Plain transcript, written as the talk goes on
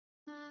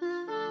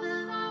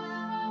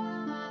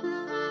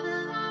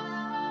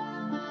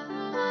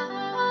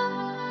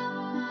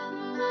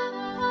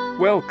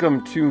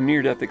Welcome to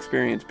Near Death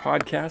Experience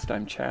Podcast.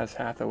 I'm Chaz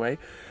Hathaway.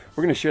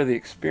 We're going to share the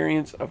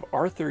experience of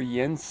Arthur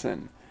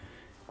Yenson.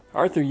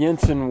 Arthur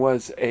Yenson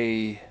was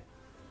a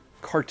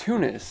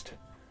cartoonist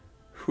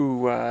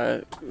who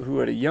at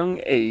a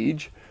young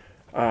age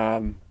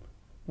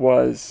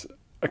was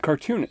a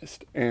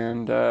cartoonist,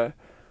 and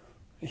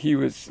he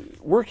was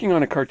working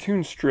on a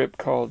cartoon strip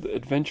called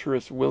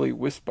Adventurous Willie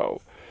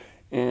Wispo,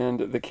 and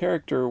the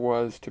character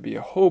was to be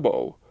a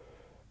hobo,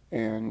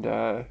 and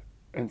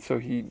so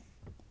he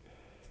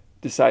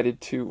decided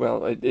to,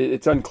 well,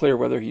 it's unclear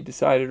whether he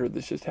decided or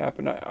this just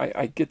happened.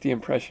 I get the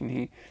impression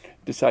he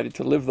decided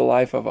to live the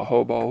life of a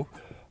hobo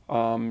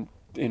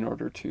in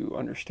order to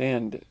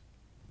understand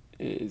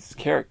his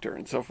character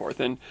and so forth.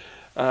 And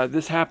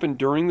this happened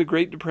during the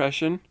Great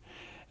Depression,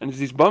 and as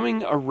he's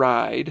bumming a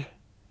ride,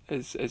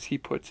 as he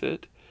puts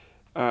it,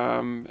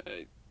 from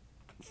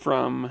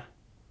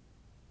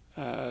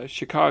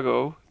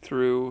Chicago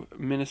through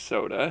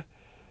Minnesota,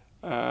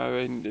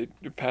 and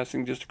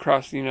passing just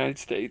across the United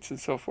States and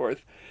so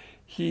forth,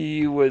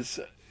 he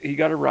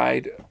got a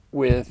ride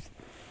with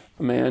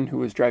a man who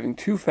was driving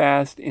too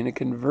fast in a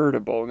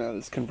convertible. Now,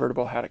 this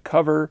convertible had a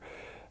cover,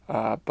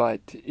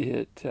 but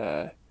it,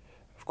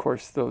 of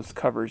course, those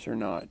covers are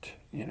not,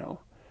 they're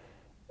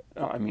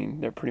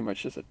pretty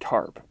much just a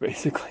tarp,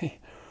 basically.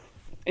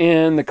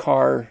 And the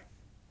car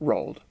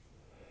rolled.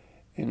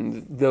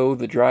 And though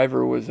the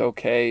driver was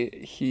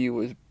okay, he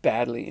was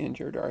badly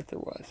injured, Arthur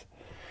was.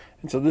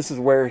 And so this is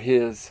where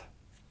his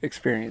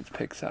experience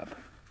picks up.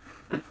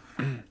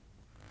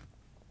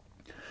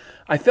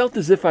 I felt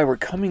as if I were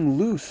coming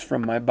loose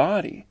from my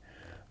body.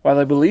 While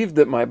I believed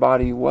that my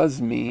body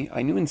was me,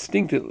 I knew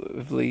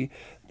instinctively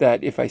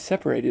that if I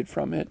separated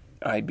from it,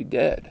 I'd be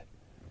dead.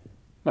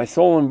 My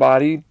soul and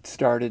body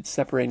started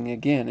separating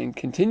again and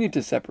continued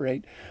to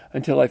separate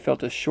until I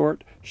felt a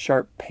short,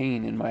 sharp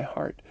pain in my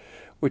heart,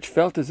 which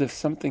felt as if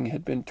something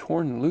had been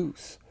torn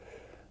loose.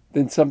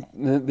 Then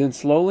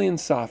slowly and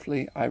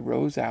softly I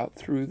rose out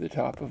through the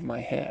top of my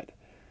head.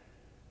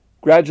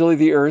 Gradually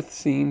the earth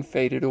scene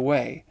faded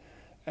away,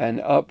 and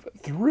up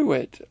through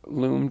it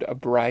loomed a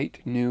bright,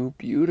 new,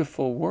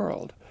 beautiful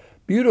world,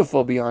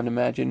 beautiful beyond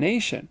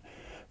imagination.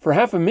 For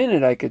half a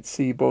minute I could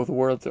see both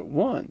worlds at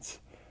once.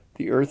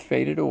 The earth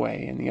faded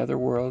away, and the other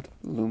world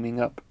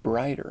looming up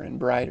brighter and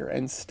brighter,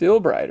 and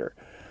still brighter.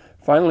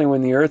 Finally,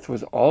 when the earth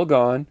was all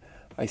gone,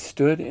 I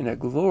stood in a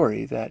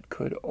glory that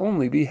could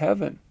only be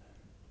heaven.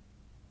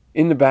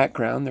 In the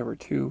background, there were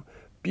two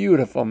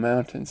beautiful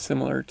mountains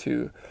similar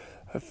to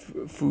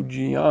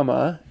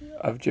Fujiyama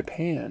of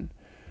Japan.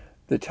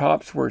 The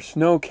tops were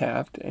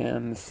snow-capped,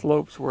 and the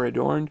slopes were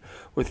adorned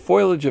with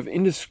foliage of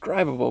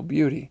indescribable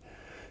beauty.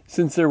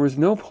 Since there was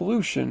no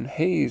pollution,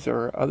 haze,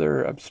 or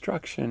other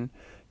obstruction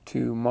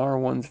to mar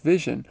one's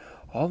vision,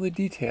 all the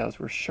details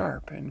were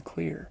sharp and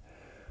clear.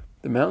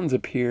 The mountains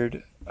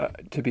appeared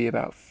to be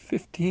about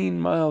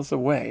 15 miles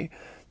away,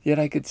 yet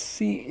I could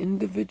see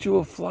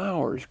individual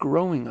flowers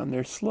growing on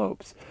their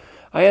slopes.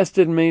 I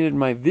estimated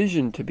my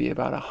vision to be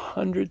about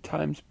 100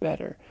 times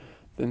better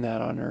than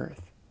that on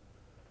Earth.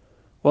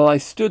 While I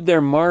stood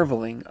there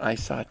marveling, I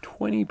saw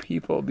 20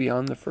 people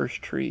beyond the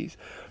first trees,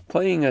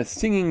 playing a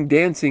singing,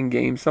 dancing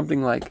game,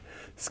 something like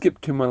Skip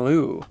to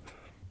Maloo.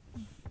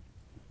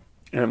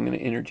 And I'm going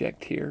to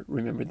interject here.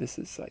 Remember, this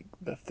is like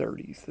the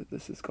 30s that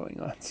this is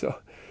going on, so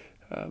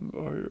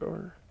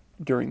or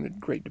during the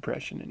Great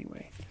Depression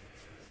anyway.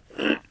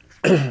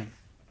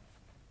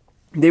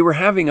 They were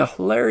having a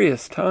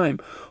hilarious time,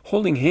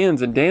 holding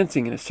hands and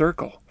dancing in a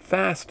circle,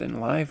 fast and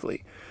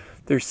lively.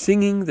 Their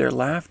singing, their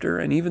laughter,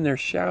 and even their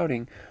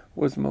shouting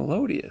was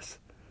melodious.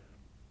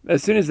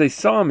 As soon as they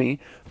saw me,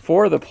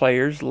 4 of the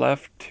players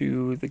left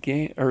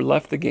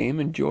the game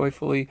and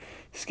joyfully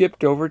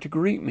skipped over to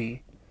greet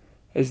me.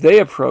 As they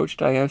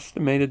approached, I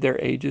estimated their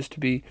ages to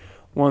be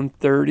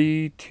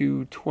 130,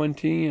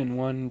 220, and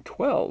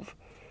 112.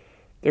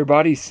 Their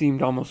bodies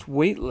seemed almost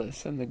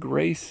weightless, and the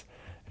grace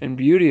and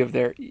beauty of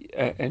their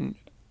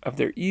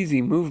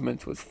easy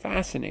movements was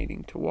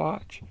fascinating to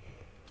watch.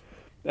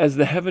 As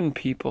the heaven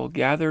people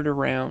gathered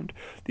around,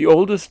 the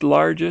oldest,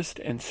 largest,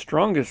 and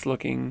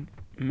strongest-looking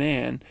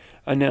man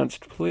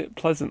announced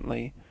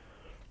pleasantly,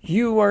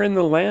 "You are in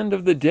the land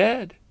of the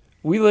dead.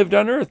 We lived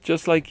on earth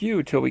just like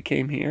you till we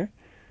came here."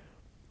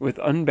 With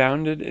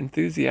unbounded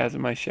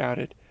enthusiasm, I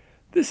shouted,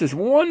 "This is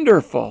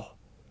wonderful!"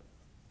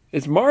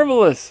 "It's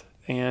marvelous,"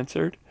 they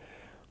answered.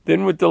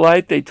 Then with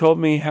delight they told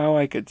me how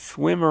I could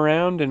swim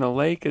around in a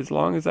lake as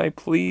long as I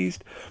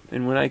pleased,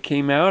 and when I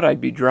came out I'd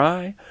be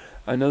dry.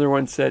 Another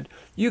one said,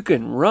 "You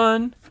can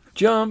run,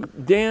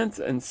 jump, dance,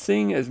 and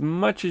sing as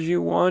much as you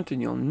want,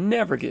 and you'll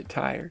never get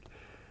tired."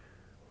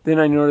 Then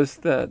I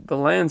noticed that the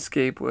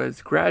landscape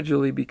was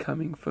gradually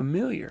becoming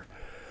familiar.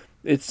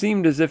 It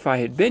seemed as if I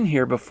had been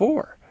here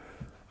before.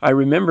 I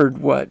remembered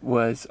what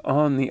was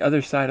on the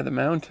other side of the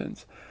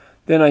mountains.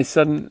 Then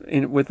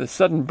with a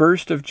sudden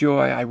burst of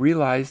joy, I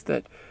realized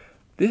that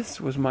this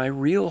was my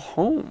real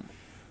home.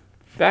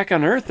 Back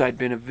on Earth, I'd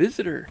been a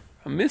visitor,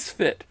 a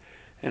misfit,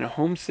 and a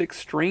homesick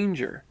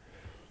stranger.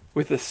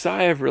 With a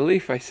sigh of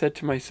relief, I said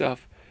to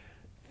myself,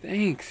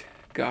 Thanks,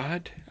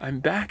 God. I'm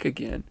back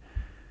again.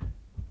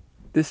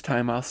 This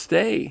time I'll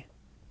stay.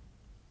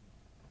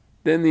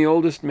 Then the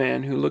oldest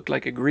man, who looked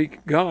like a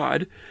Greek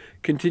god,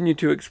 continued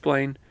to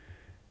explain,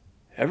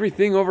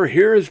 Everything over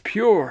here is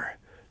pure.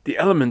 The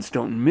elements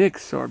don't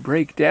mix or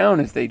break down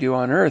as they do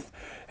on Earth.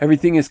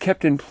 Everything is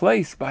kept in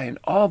place by an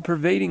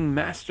all-pervading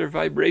master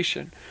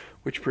vibration,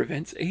 which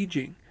prevents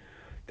aging.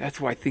 That's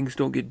why things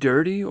don't get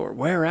dirty or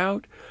wear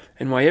out,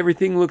 and why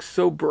everything looks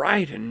so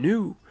bright and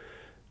new.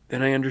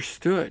 Then I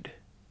understood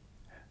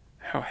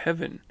how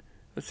heaven,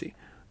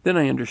 then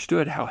I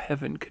understood how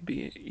heaven could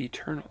be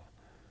eternal.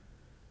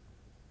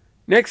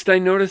 Next, I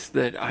noticed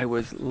that I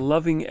was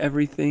loving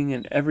everything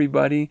and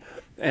everybody,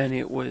 and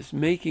it was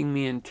making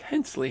me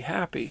intensely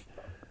happy.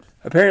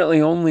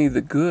 Apparently only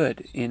the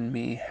good in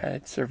me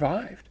had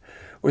survived.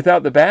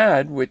 Without the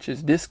bad, which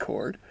is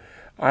discord,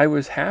 I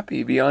was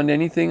happy beyond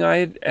anything I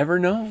had ever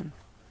known.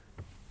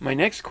 My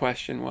next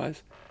question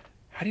was,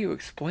 how do you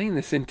explain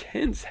this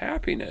intense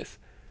happiness?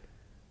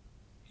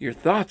 Your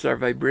thoughts are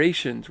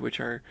vibrations which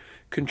are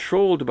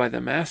controlled by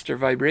the master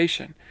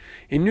vibration.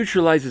 It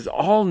neutralizes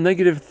all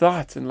negative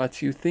thoughts and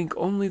lets you think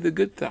only the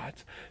good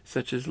thoughts,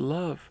 such as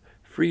love,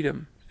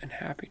 freedom, and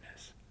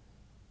happiness.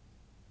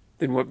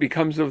 Then what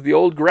becomes of the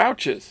old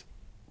grouches?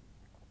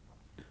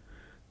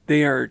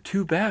 They are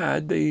too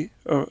bad.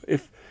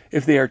 If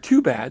they are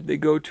too bad, they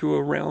go to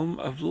a realm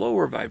of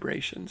lower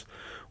vibrations,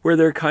 where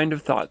their kind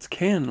of thoughts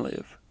can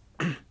live.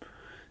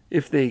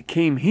 If they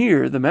came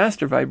here, the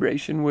master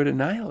vibration would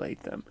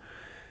annihilate them.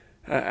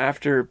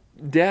 After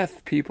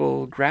death,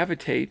 people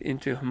gravitate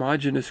into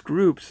homogeneous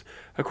groups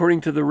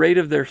according to the rate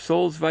of their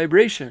soul's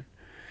vibration.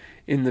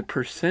 If the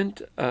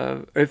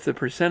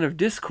percent of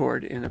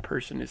discord in a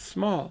person is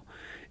small,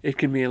 it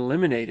can be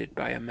eliminated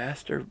by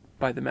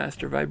the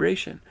master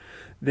vibration.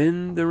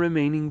 Then the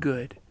remaining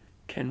good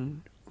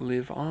can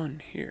live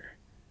on here.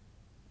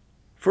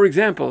 For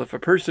example, if a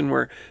person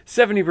were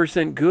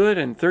 70% good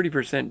and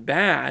 30%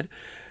 bad,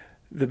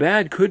 the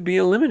bad could be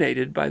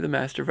eliminated by the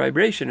master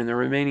vibration and the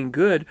remaining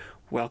good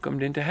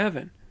welcomed into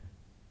heaven.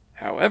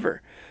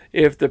 However,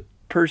 if the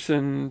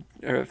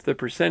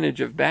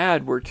percentage of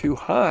bad were too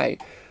high,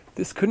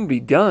 this couldn't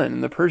be done,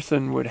 and the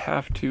person would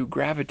have to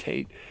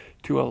gravitate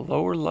to a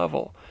lower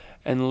level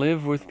and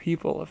live with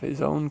people of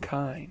his own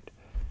kind.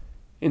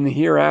 In the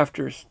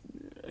hereafter,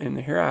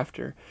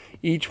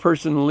 each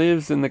person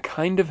lives in the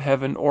kind of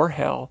heaven or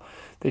hell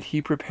that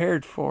he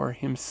prepared for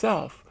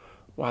himself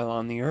while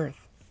on the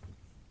earth.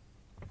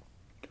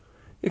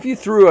 If you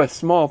threw a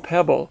small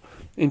pebble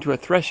into a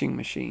threshing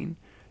machine,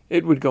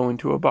 it would go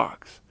into a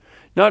box,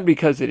 not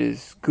because it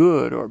is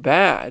good or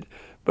bad,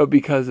 but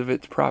because of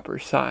its proper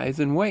size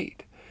and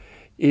weight.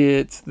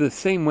 It's the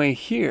same way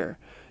here.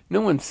 No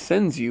one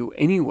sends you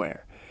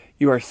anywhere.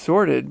 You are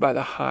sorted by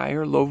the high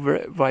or low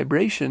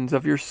vibrations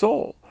of your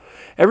soul.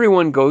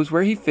 Everyone goes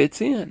where he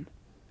fits in.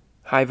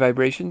 High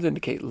vibrations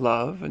indicate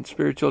love and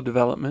spiritual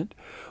development,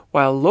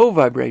 while low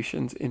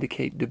vibrations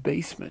indicate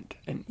debasement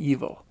and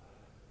evil.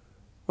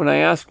 When I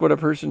asked what a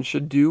person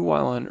should do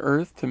while on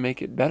earth to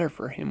make it better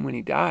for him when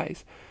he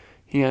dies,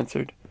 he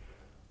answered,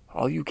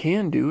 all you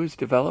can do is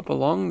develop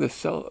along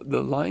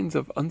the lines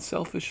of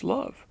unselfish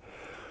love.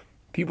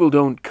 People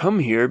don't come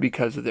here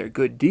because of their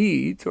good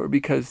deeds, or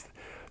because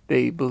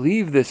they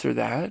believe this or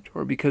that,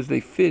 or because they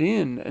fit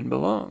in and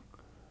belong.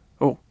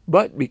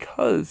 But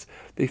because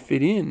they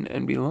fit in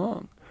and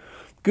belong.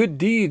 Good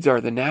deeds are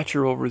the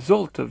natural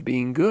result of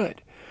being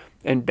good,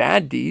 and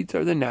bad deeds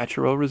are the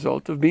natural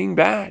result of being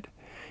bad.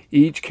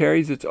 Each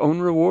carries its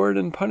own reward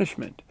and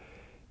punishment.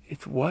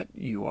 It's what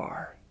you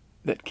are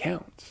that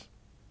counts.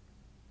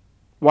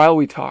 While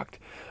we talked,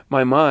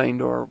 my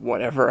mind, or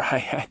whatever I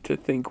had to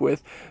think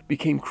with,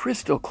 became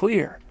crystal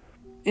clear.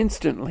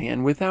 Instantly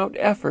and without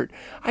effort,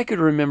 I could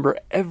remember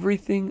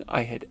everything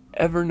I had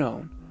ever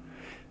known.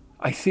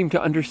 I seemed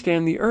to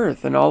understand the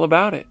earth and all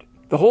about it.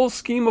 The whole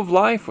scheme of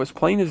life was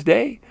plain as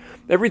day.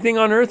 Everything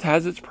on earth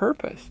has its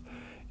purpose.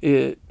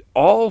 It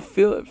all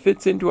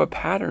fits into a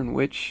pattern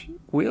which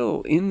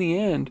will, in the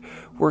end,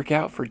 work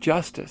out for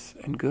justice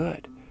and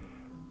good.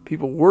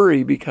 People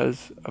worry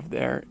because of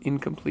their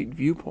incomplete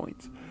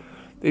viewpoints.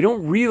 They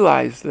don't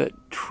realize that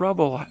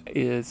trouble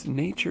is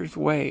nature's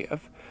way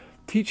of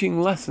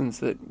teaching lessons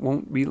that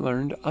won't be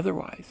learned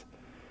otherwise.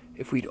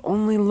 If we'd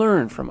only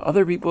learn from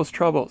other people's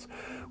troubles,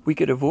 we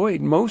could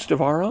avoid most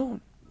of our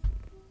own.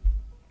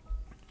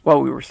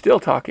 While we were still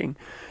talking,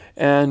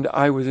 and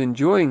I was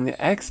enjoying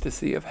the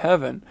ecstasy of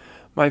heaven,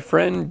 my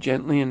friend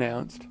gently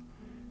announced,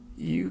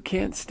 you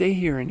can't stay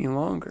here any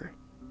longer.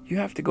 You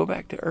have to go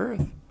back to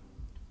Earth.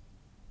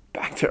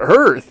 Back to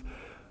Earth?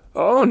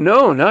 Oh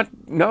no,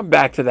 not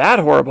back to that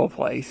horrible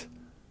place.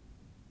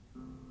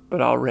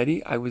 But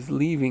already I was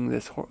leaving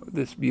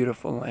this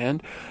beautiful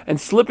land and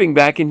slipping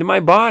back into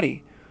my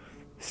body.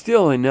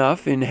 Still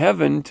enough in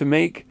heaven to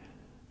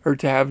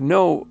have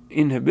no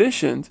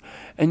inhibitions,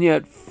 and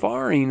yet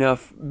far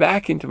enough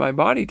back into my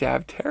body to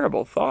have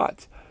terrible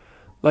thoughts.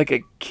 Like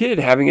a kid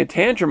having a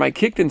tantrum, I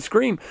kicked and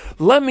screamed,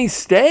 let me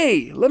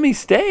stay! Let me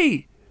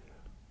stay!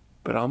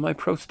 But all my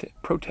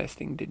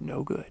protesting did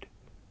no good.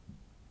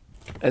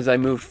 As I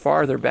moved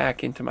farther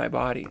back into my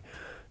body,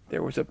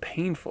 there was a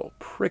painful,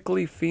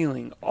 prickly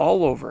feeling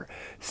all over,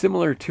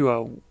 similar to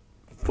a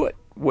foot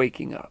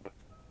waking up.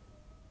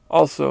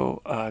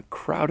 Also, a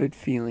crowded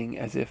feeling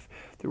as if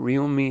the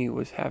real me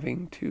was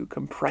having to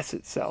compress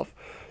itself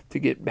to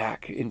get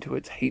back into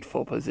its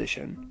hateful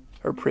position,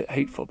 or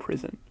hateful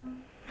prison.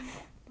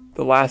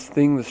 The last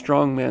thing the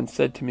strong man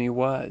said to me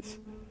was,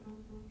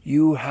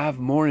 "You have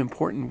more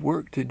important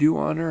work to do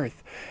on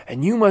earth,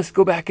 and you must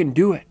go back and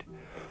do it.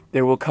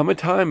 There will come a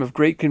time of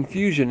great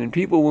confusion, and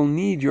people will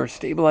need your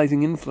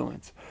stabilizing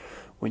influence.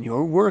 When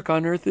your work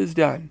on earth is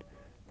done,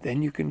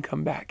 then you can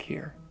come back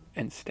here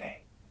and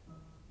stay."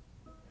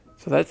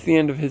 So that's the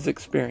end of his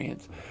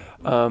experience.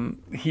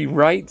 He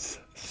writes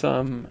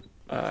some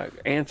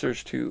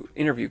answers to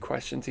interview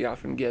questions he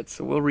often gets,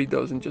 so we'll read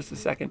those in just a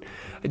second.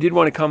 I did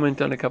want to comment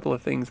on a couple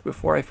of things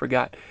before I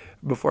forget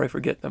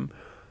them.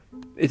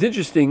 It's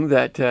interesting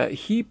that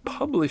he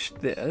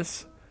published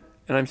this,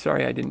 and I'm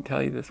sorry I didn't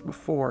tell you this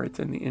before. It's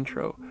in the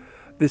intro.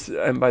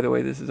 And by the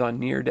way, this is on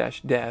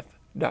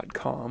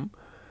near-death.com.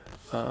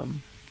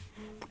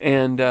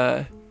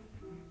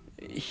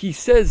 He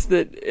says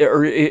that,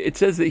 or it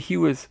says that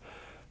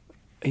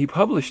he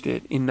published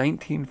it in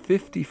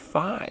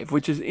 1955,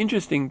 which is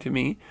interesting to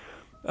me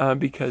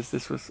because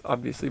this was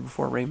obviously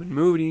before Raymond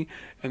Moody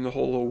and the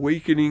whole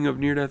awakening of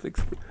near-death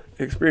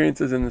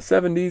experiences in the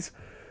 70s.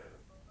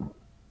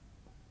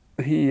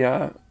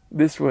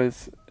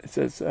 It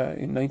says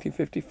in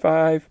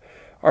 1955,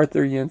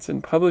 Arthur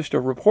Yenson published a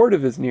report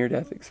of his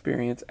near-death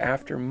experience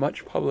after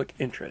much public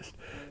interest.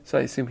 So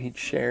I assume he'd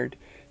shared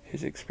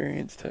his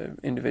experience to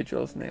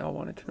individuals and they all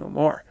wanted to know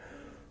more.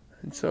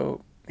 And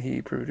so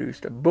he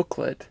produced a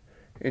booklet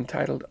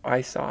entitled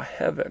I Saw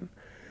Heaven,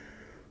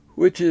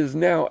 which is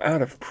now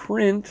out of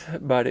print,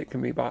 but it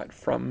can be bought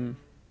from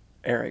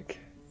Eric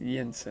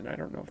Yenson. I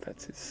don't know if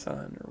that's his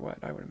son or what.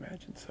 I would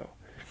imagine so.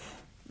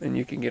 And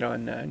you can get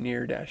on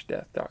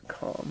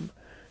near-death.com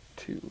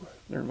to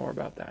learn more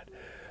about that.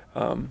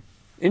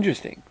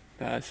 Interesting.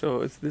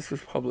 So this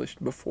was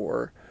published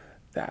before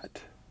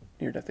that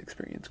near-death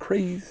experience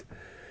craze.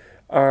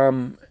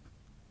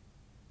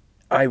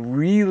 I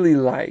really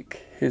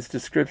like his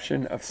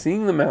description of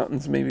seeing the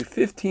mountains maybe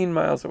 15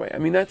 miles away. I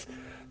mean, that's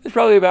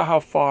probably about how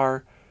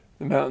far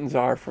the mountains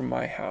are from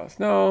my house.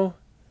 No,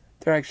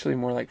 they're actually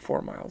more like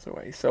 4 miles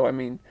away. So, I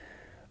mean,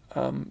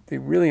 they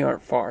really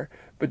aren't far.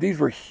 But these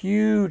were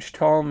huge,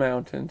 tall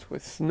mountains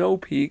with snow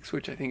peaks,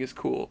 which I think is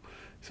cool.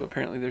 So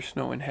apparently there's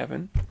snow in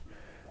heaven.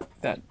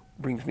 That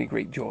brings me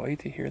great joy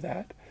to hear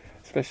that,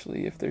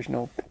 especially if there's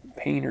no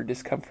pain or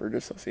discomfort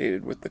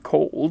associated with the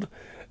cold.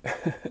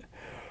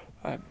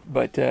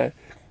 But the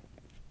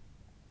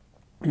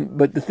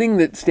thing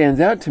that stands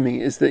out to me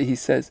is that he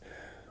says,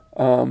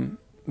 the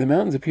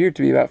mountains appeared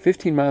to be about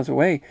 15 miles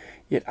away,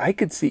 yet I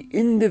could see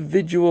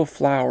individual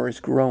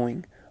flowers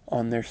growing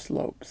on their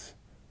slopes.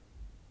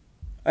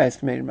 I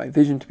estimated my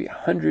vision to be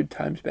 100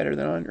 times better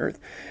than on Earth.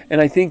 And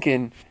I think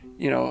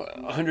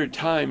 100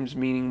 times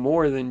meaning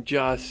more than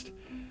just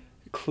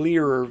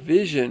clearer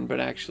vision, but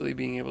actually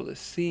being able to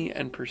see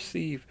and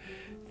perceive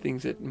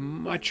things at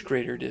much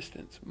greater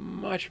distance.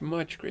 Much,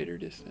 much greater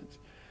distance.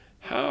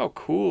 How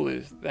cool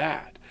is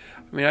that?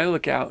 I mean, I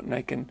look out and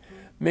I can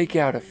make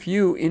out a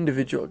few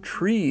individual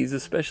trees,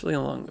 especially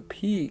along the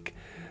peak,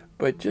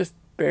 but just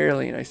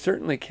barely. And I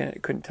certainly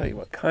couldn't tell you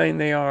what kind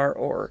they are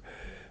or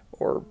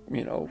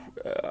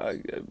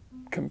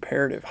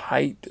comparative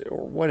height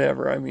or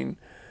whatever. I mean,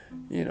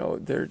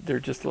 they're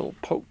just little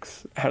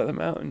pokes out of the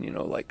mountain,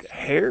 like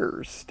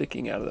hairs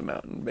sticking out of the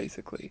mountain,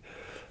 basically.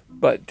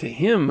 But to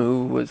him,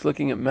 who was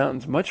looking at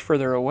mountains much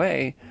further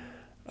away,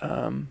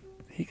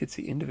 he could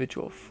see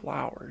individual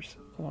flowers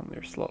along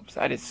their slopes.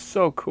 That is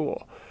so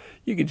cool.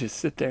 You could just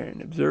sit there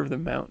and observe the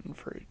mountain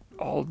for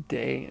all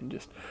day and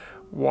just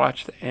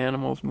watch the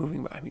animals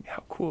moving by. I mean,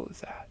 how cool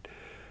is that?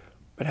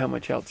 But how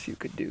much else you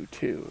could do,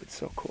 too. It's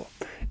so cool.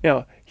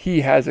 Now,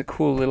 he has a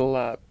cool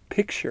little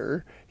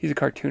picture. He's a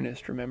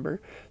cartoonist,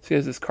 remember? So he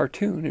has this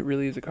cartoon. It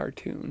really is a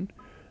cartoon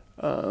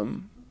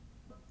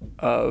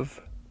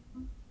of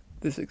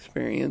this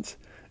experience.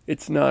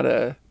 It's not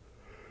a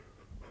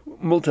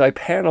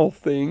multi-panel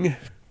thing.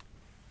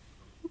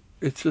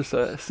 It's just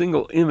a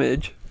single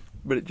image,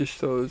 but it just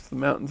shows the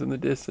mountains in the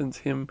distance,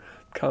 him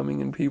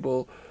coming, and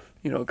people,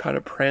 kind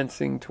of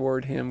prancing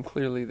toward him.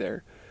 Clearly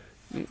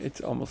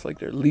it's almost like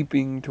they're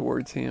leaping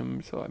towards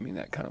him. So, I mean,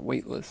 that kind of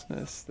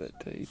weightlessness that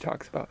he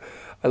talks about.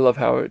 I love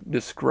how it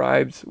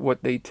describes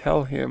what they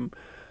tell him,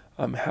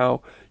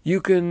 how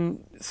you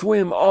can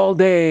swim all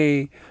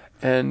day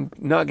and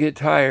not get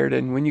tired,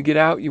 and when you get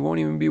out, you won't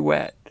even be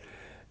wet.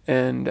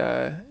 And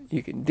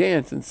you can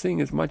dance and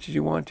sing as much as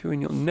you want to,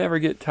 and you'll never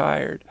get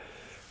tired.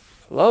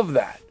 Love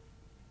that.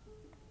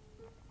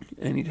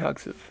 And he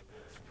talks of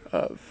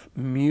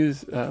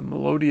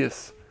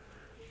melodious,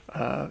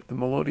 the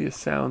melodious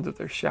sounds of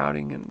their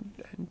shouting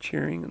and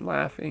cheering and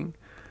laughing.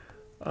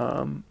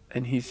 And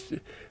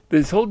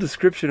this whole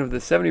description of the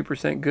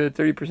 70% good,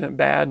 30%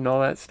 bad, and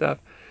all that stuff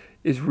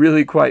is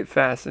really quite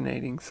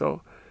fascinating.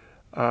 So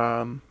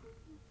it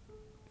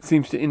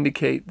seems to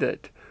indicate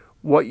that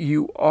what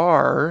you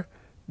are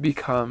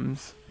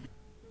becomes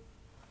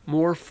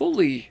more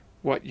fully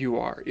what you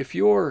are. If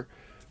you're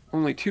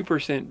only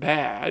 2%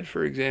 bad,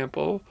 for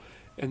example,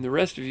 and the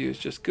rest of you is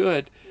just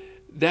good,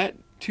 that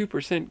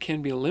 2%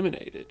 can be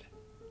eliminated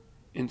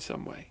in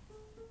some way.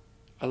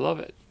 I love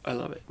it. I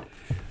love it.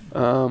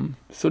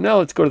 So now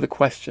let's go to the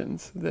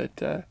questions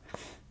that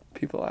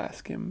people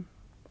often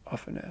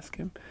ask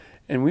him.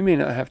 And we may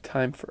not have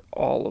time for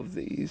all of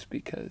these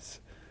because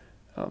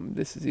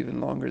this is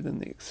even longer than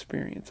the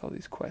experience, all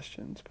these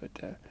questions.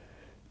 But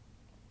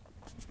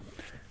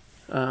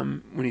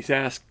when he's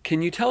asked,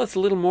 can you tell us a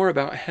little more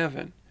about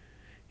heaven?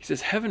 He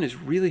says, heaven is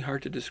really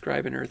hard to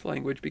describe in earth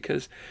language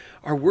because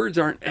our words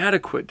aren't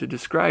adequate to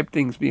describe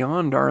things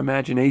beyond our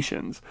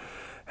imaginations.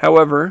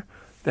 However,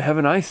 the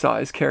heaven I saw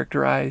is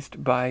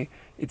characterized by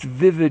its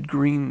vivid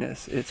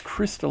greenness, its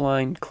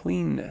crystalline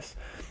cleanness,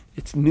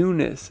 its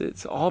newness,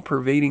 its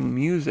all-pervading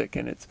music,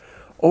 and its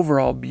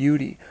overall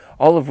beauty,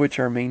 all of which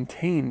are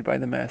maintained by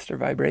the master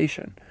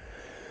vibration.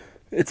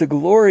 It's a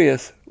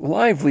glorious,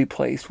 lively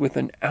place with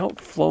an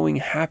outflowing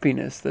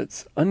happiness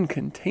that's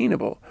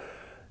uncontainable.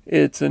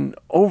 It's an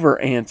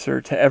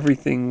over-answer to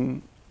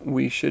everything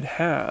we should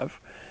have.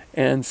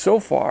 And so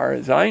far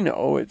as I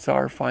know, it's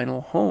our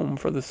final home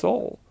for the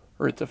soul,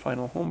 or it's a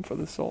final home for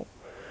the soul.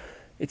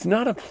 It's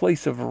not a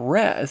place of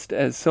rest,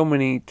 as so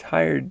many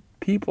tired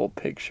people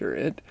picture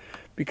it,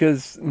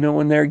 because no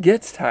one there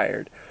gets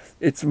tired.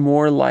 It's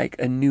more like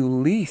a new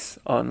lease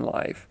on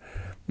life.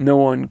 No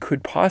one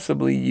could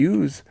possibly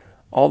use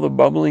all the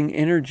bubbling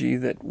energy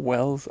that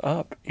wells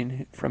up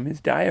from his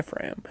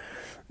diaphragm.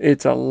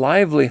 It's a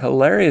lively,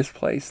 hilarious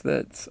place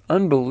that's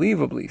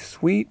unbelievably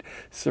sweet,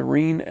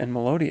 serene, and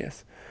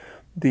melodious.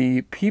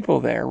 The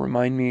people there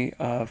remind me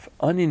of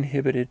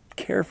uninhibited,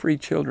 carefree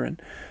children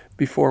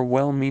before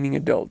well-meaning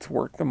adults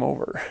work them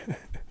over.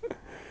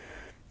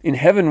 In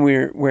heaven,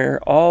 where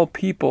all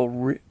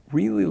people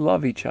really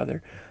love each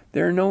other,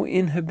 there are no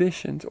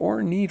inhibitions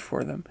or need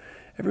for them.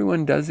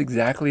 Everyone does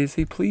exactly as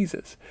he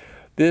pleases.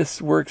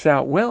 This works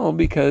out well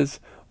because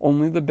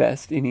only the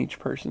best in each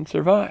person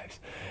survives,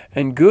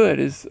 and good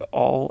is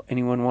all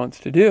anyone wants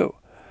to do.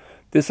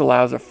 This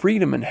allows a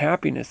freedom and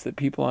happiness that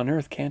people on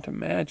earth can't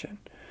imagine.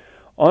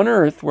 On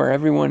earth, where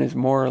everyone is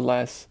more or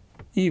less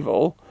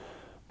evil,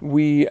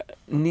 we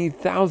need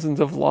thousands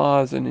of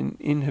laws and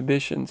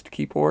inhibitions to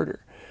keep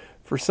order.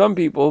 For some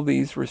people,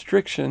 these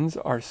restrictions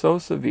are so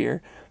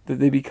severe that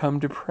they become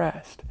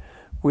depressed,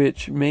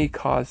 which may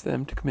cause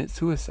them to commit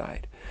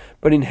suicide.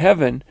 But in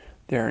heaven,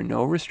 there are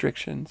no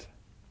restrictions.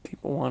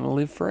 People want to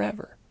live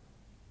forever.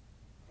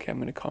 Okay, I'm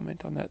going to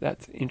comment on that.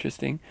 That's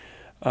interesting.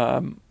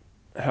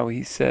 How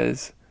he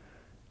says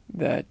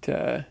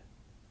that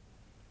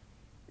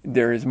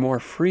there is more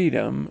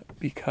freedom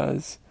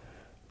because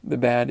the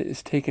bad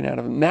is taken out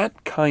of them.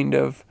 That kind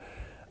of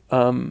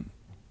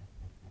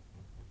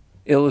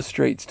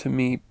illustrates to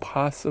me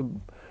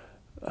possibly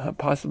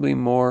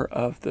more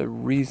of the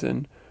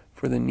reason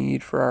for the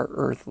need for our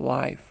earth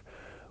life.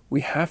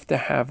 We have to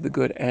have the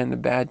good and the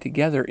bad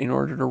together in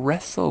order to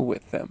wrestle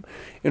with them,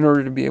 in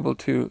order to be able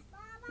to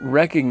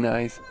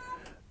recognize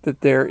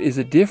that there is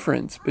a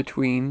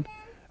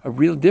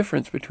real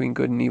difference between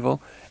good and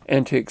evil,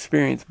 and to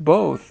experience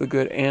both the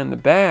good and the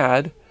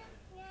bad,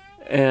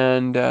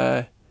 and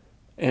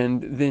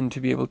then to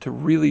be able to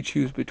really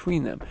choose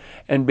between them.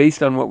 And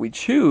based on what we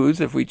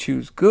choose, if we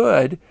choose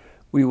good,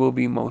 we will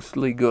be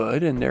mostly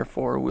good, and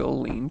therefore we'll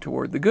lean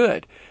toward the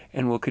good,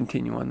 and we'll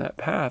continue on that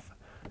path,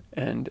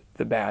 and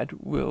the bad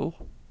will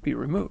be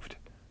removed.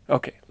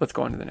 Okay, let's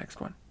go on to the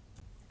next one.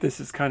 This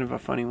is kind of a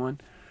funny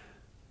one.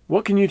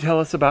 What can you tell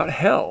us about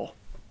hell?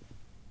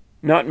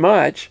 Not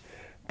much,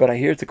 but I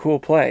hear it's a cool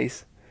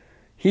place.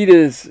 Heat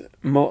is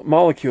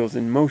molecules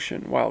in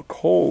motion, while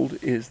cold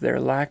is their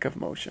lack of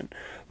motion.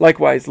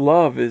 Likewise,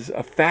 love is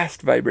a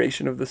fast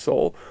vibration of the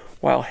soul,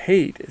 while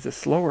hate is a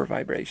slower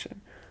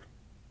vibration.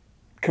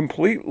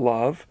 Complete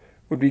love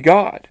would be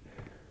God,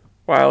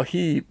 while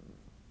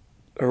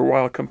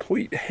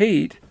complete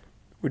hate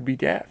would be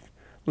death,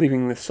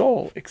 leaving the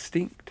soul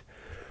extinct.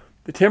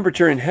 The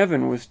temperature in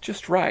heaven was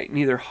just right,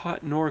 neither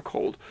hot nor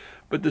cold,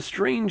 but the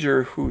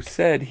stranger who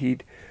said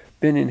he'd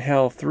been in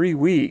hell 3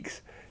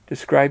 weeks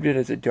described it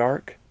as a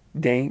dark,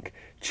 dank,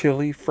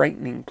 chilly,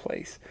 frightening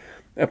place,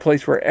 a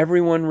place where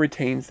everyone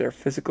retains their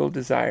physical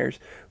desires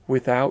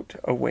without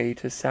a way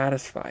to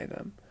satisfy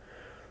them.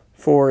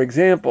 For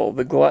example,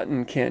 the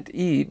glutton can't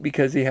eat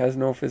because he has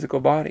no physical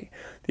body.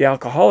 The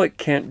alcoholic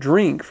can't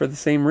drink for the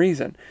same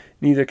reason.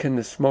 Neither can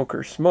the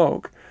smoker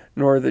smoke,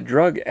 nor the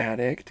drug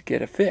addict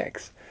get a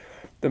fix.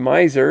 The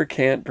miser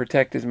can't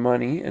protect his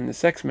money, and the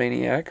sex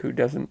maniac who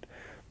doesn't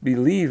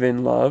believe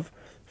in love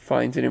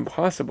finds it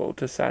impossible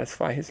to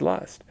satisfy his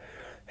lust.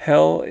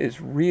 Hell is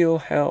real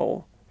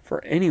hell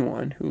for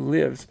anyone who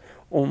lives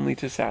only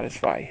to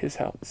satisfy his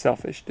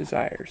selfish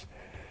desires.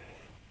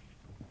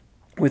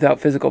 Without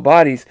physical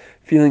bodies,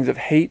 feelings of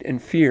hate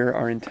and fear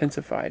are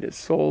intensified as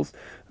souls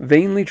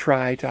vainly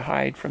try to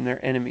hide from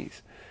their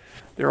enemies.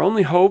 Their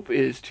only hope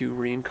is to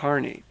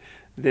reincarnate.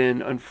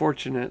 Then,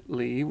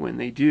 unfortunately, when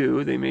they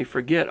do, they may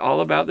forget all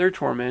about their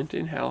torment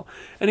in hell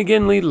and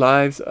again lead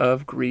lives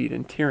of greed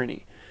and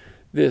tyranny.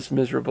 This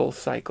miserable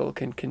cycle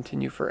can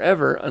continue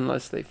forever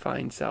unless they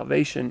find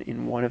salvation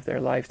in one of their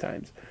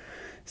lifetimes.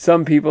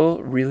 Some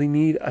people really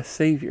need a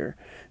savior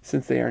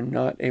since they are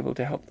not able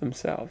to help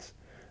themselves.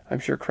 I'm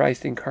sure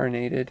Christ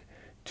incarnated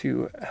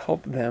to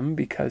help them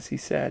because he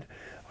said,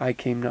 I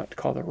came not to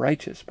call the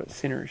righteous, but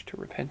sinners to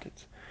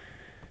repentance.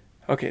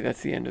 Okay,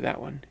 that's the end of that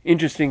one.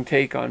 Interesting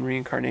take on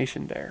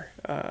reincarnation there.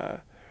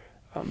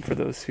 For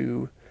those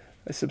who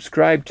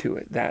subscribe to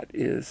it, that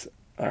is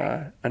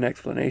an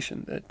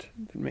explanation that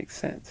makes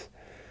sense.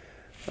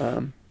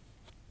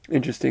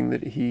 Interesting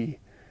that he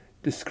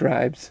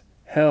describes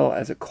hell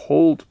as a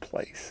cold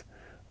place,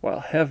 while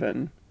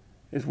heaven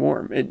is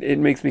warm. It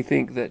makes me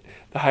think that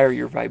the higher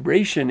your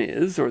vibration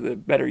is, or the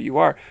better you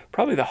are,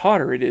 probably the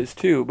hotter it is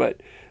too,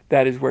 but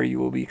that is where you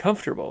will be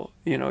comfortable.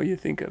 You know, you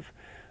think of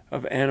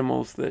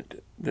animals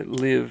that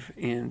live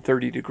in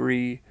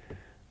 30-degree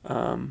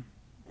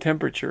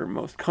temperature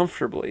most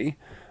comfortably.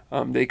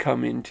 They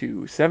come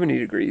into 70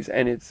 degrees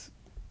and it's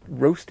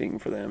roasting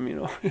for them, you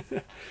know.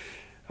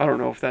 I don't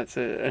know if that's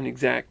an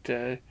exact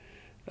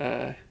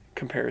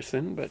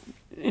comparison, but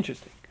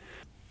interesting.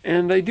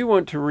 And I do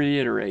want to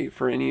reiterate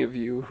for any of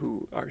you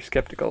who are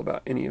skeptical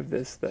about any of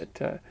this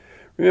that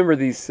remember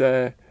these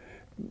to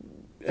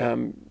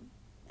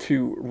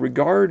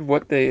regard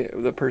what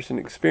the person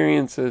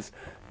experiences,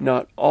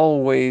 not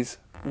always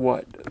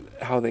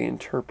how they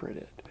interpret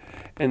it.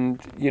 And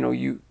you know,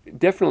 you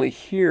definitely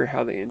hear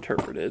how they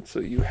interpret it, so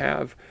you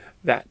have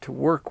that to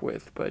work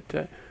with.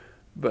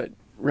 But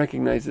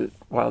recognize that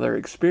while their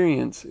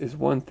experience is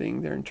one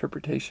thing, their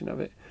interpretation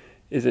of it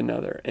is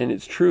another. And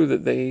it's true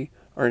that they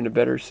are in a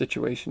better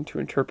situation to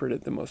interpret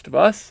it than most of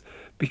us,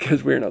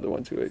 because we're not the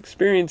ones who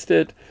experienced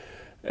it,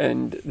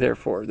 and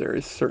therefore there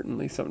is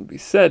certainly something to be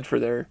said for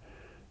their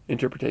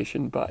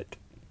interpretation. But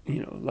you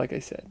know, like I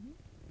said,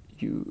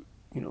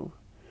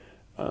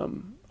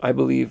 I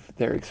believe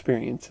their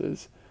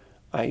experiences.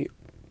 I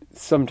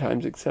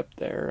sometimes accept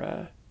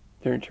their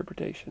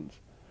interpretations.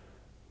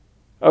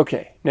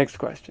 Okay, next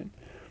question.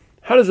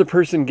 How does a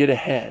person get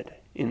ahead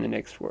in the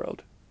next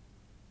world?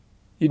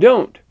 You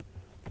don't.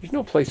 There's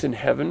no place in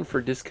heaven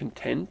for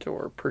discontent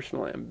or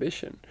personal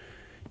ambition.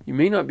 You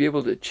may not be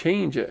able to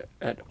change it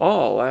at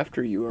all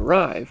after you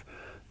arrive.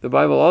 The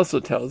Bible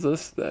also tells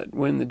us that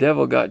when the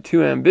devil got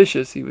too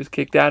ambitious, he was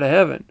kicked out of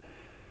heaven.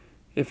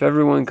 If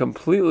everyone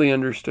completely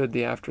understood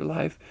the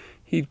afterlife,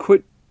 he'd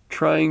quit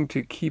trying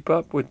to keep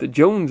up with the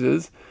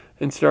Joneses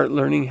and start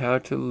learning how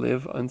to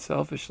live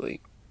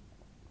unselfishly.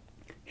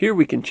 Here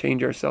we can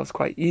change ourselves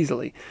quite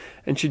easily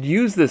and should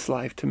use this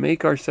life to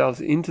make ourselves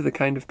into the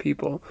kind of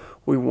people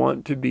we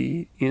want to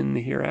be in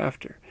the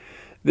hereafter.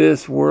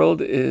 This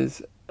world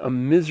is a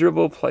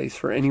miserable place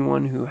for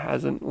anyone who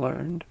hasn't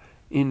learned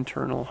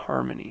internal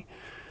harmony,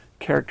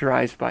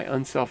 characterized by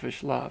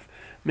unselfish love.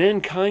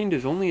 Mankind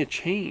is only a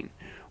chain.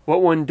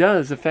 What one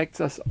does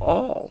affects us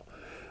all.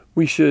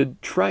 We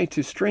should try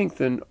to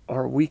strengthen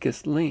our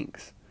weakest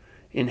links.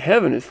 In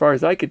heaven, as far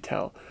as I could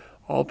tell,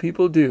 all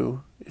people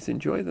do is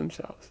enjoy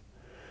themselves.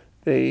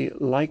 They're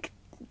like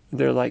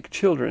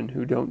children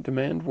who don't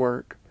demand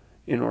work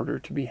in order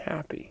to be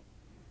happy.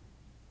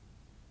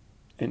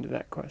 End of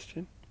that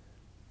question.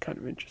 Kind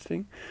of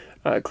interesting.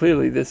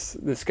 Clearly,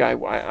 this guy,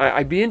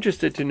 I'd be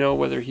interested to know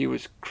whether he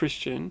was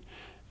Christian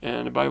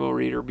and a Bible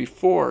reader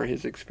before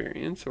his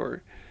experience,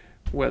 or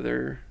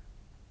whether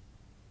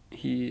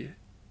he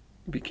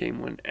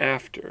became one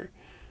after.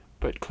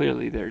 But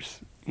clearly, there's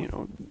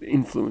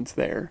influence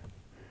there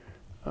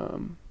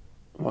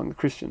along the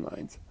Christian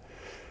lines.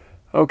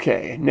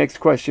 Okay, next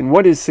question.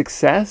 What is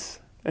success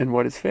and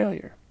what is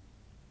failure?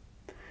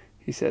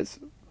 He says,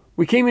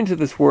 we came into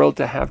this world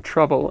to have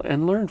trouble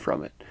and learn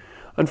from it.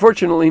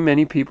 Unfortunately,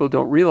 many people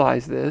don't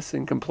realize this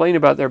and complain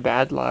about their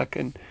bad luck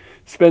and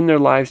spend their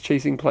lives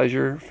chasing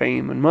pleasure,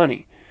 fame, and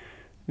money.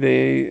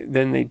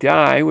 Then they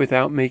die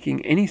without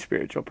making any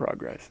spiritual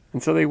progress,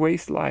 and so they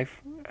waste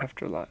life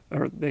after life,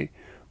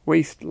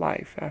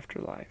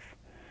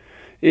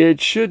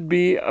 It should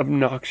be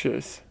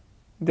obnoxious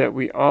that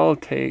we all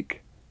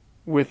take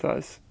with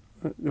us.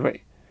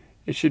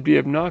 It should be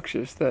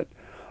obnoxious that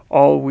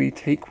all we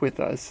take with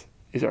us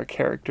is our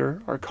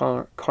character, our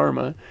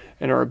karma,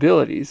 and our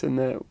abilities, and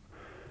that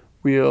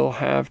we'll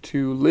have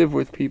to live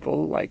with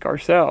people like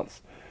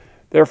ourselves.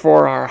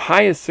 Therefore, our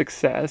highest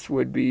success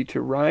would be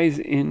to rise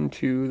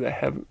into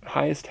the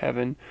highest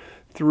heaven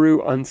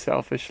through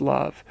unselfish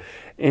love.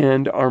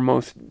 And our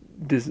most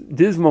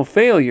dismal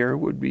failure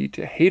would be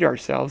to hate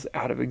ourselves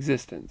out of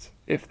existence,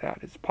 if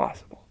that is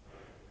possible.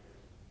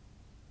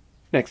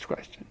 Next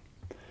question.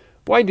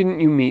 Why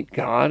didn't you meet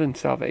God and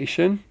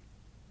salvation?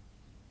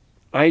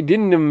 I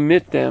didn't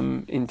omit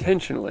them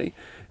intentionally.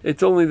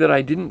 It's only that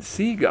I didn't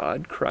see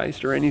God,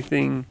 Christ, or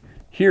anything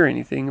hear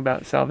anything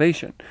about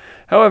salvation.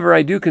 However,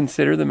 I do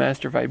consider the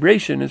master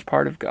vibration as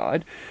part of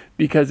God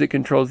because it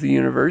controls the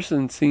universe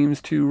and seems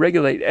to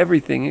regulate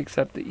everything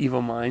except the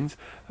evil minds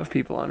of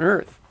people on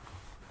earth.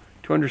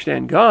 To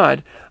understand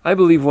God, I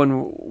believe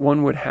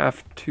one would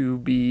have to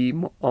be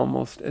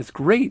almost as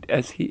great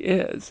as he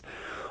is,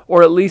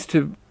 or at least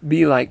to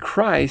be like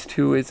Christ,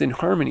 who is in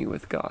harmony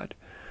with God.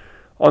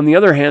 On the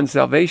other hand,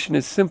 salvation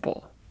is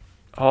simple.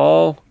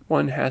 All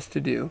one has to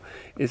do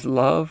is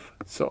love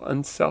so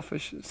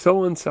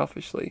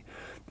unselfishly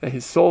that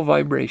his soul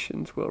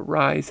vibrations will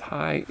rise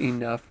high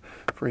enough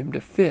for him to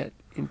fit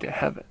into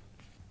heaven.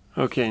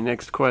 Okay,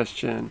 next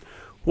question.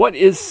 What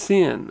is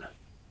sin?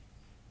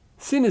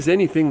 Sin is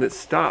anything that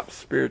stops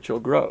spiritual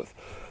growth.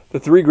 The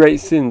three great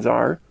sins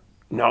are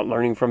not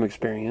learning from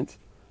experience,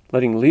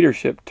 letting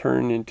leadership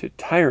turn into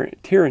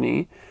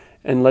tyranny,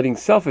 and letting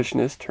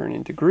selfishness turn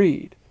into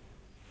greed.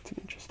 It's an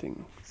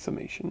interesting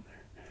summation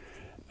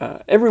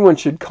there. Everyone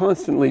should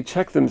constantly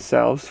check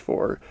themselves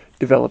for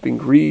developing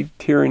greed,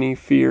 tyranny,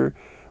 fear,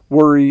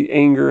 worry,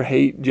 anger,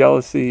 hate,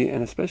 jealousy,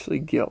 and especially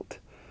guilt.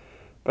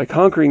 By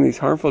conquering these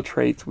harmful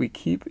traits, we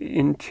keep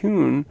in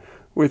tune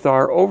with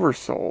our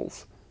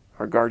oversouls,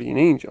 our guardian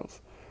angels,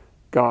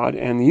 God,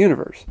 and the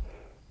universe.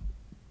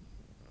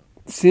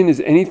 Sin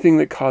is anything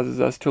that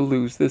causes us to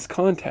lose this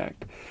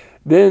contact.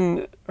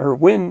 When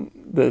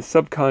the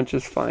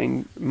subconscious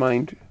mind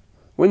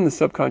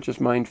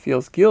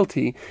feels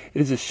guilty,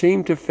 it is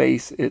ashamed to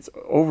face its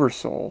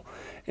oversoul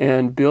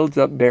and builds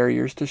up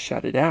barriers to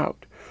shut it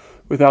out.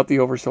 Without the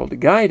oversoul to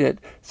guide it,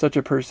 such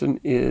a person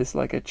is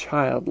like a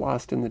child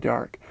lost in the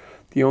dark.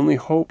 The only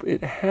hope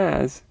it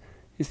has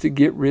is to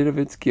get rid of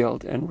its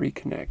guilt and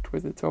reconnect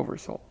with its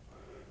oversoul.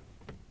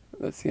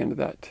 That's the end of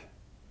that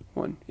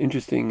one.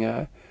 Interesting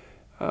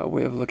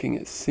way of looking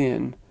at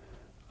sin,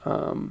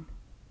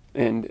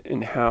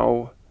 and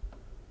how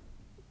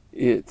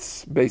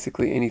it's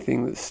basically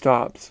anything that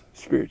stops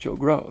spiritual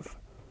growth.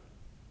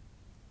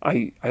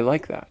 I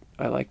like that.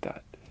 I like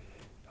that.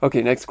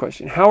 Okay, next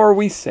question. How are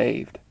we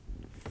saved?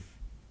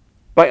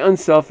 By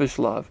unselfish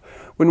love.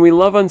 When we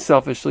love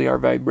unselfishly, our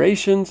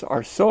vibrations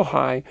are so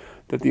high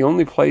that the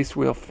only place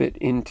we'll fit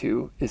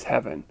into is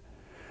heaven.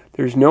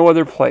 There's no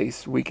other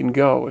place we can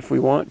go if we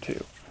want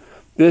to.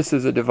 This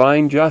is a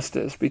divine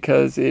justice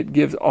because it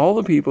gives all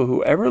the people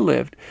who ever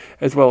lived,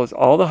 as well as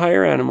all the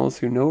higher animals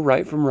who know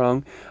right from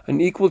wrong, an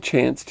equal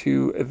chance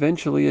to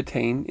eventually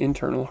attain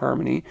internal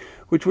harmony,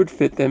 which would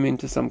fit them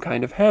into some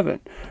kind of heaven,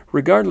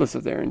 regardless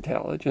of their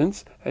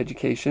intelligence,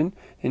 education,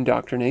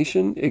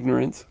 indoctrination,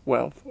 ignorance,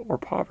 wealth, or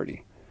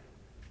poverty.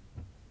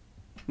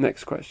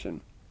 Next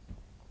question.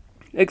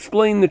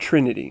 Explain the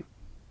Trinity.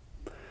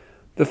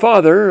 The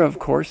Father, of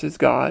course, is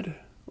God,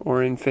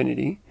 or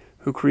infinity,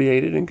 who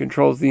created and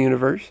controls the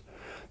universe.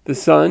 The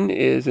Son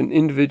is an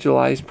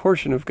individualized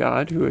portion of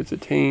God who has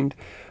attained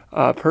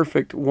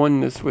perfect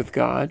oneness with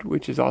God,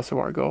 which is also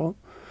our goal.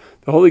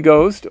 The Holy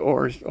Ghost,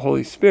 or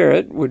Holy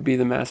Spirit, would be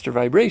the master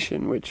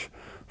vibration, which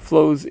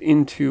flows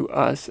into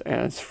us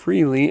as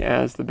freely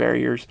as the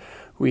barriers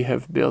we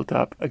have built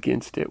up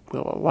against it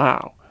will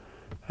allow.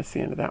 That's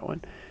the end of that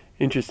one.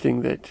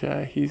 Interesting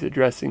that he's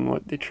addressing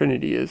what the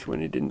Trinity is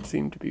when it didn't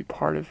seem to be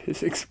part of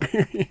his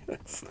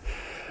experience.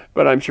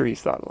 But I'm sure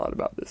he's thought a lot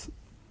about this.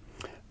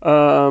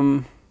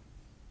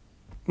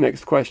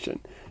 Next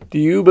question. Do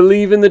you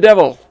believe in the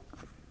devil?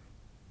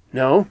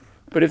 No,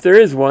 but if there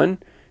is one,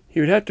 he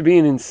would have to be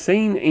an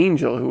insane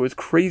angel who was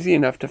crazy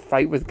enough to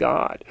fight with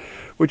God,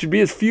 which would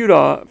be as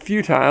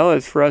futile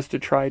as for us to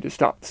try to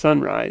stop the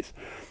sunrise.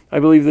 I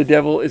believe the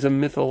devil is a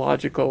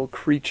mythological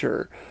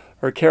creature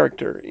or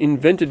character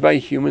invented by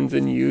humans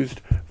and used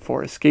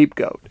for a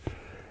scapegoat.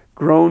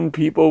 Grown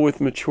people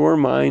with mature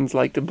minds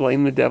like to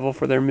blame the devil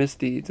for their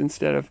misdeeds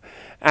instead of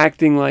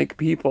acting like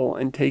people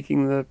and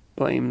taking the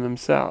blame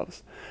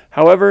themselves.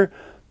 However,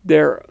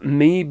 there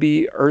may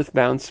be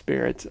earthbound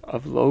spirits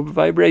of low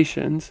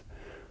vibrations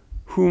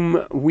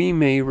whom we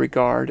may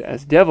regard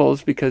as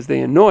devils because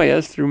they annoy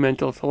us through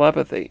mental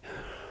telepathy.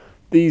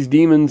 These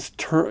demons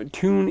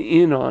tune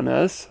in on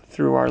us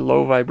through our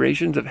low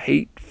vibrations of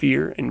hate,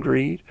 fear, and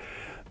greed.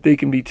 They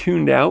can be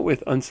tuned out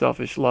with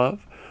unselfish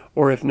love,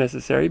 or if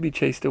necessary, be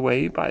chased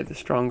away by the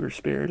stronger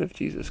spirit of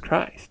Jesus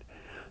Christ.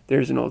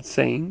 There's an old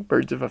saying,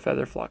 birds of a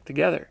feather flock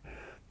together.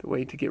 The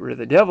way to get rid of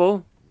the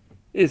devil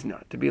is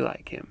not to be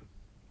like him.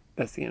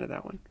 That's the end of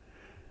that one.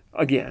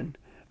 Again,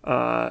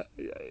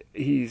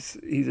 he's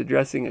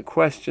addressing a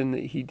question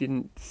that he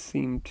didn't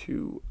seem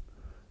to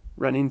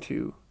run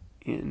into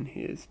in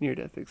his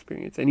near-death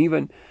experience. And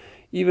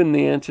even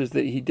the answers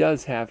that he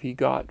does have, he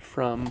got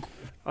from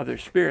other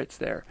spirits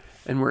there.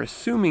 And we're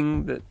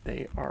assuming that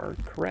they are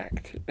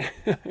correct.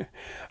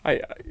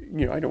 I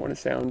don't want to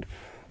sound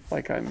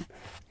like I'm,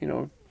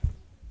 it's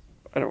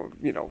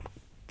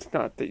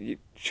not that you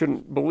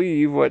shouldn't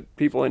believe what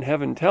people in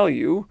heaven tell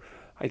you.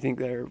 I think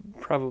they're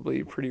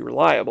probably pretty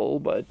reliable,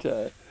 but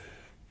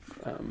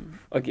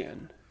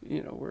again,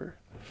 we're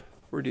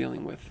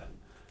dealing with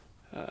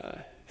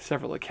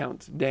several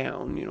accounts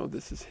down.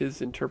 This is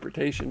his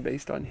interpretation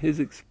based on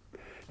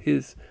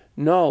his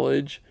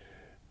knowledge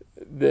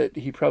that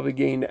he probably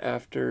gained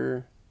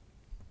after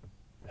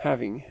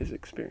having his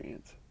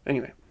experience.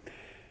 Anyway,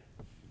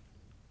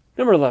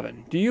 number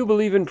 11. Do you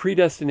believe in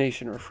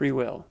predestination or free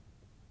will?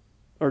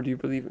 Or do you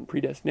believe in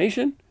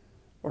predestination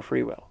or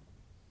free will?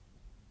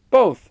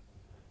 Both.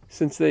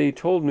 Since they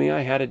told me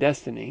I had a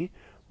destiny,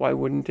 why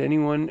wouldn't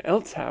anyone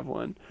else have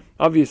one?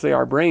 Obviously,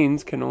 our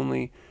brains can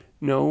only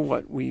know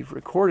what we've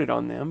recorded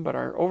on them, but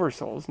our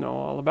oversouls know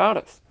all about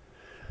us.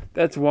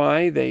 That's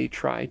why they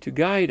try to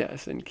guide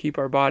us and keep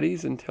us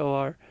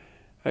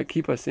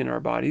in our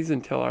bodies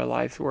until our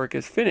life's work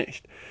is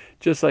finished,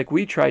 just like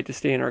we try to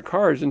stay in our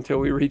cars until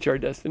we reach our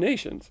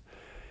destinations.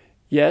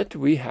 Yet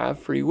we have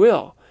free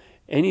will.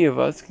 Any of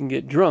us can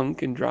get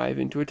drunk and drive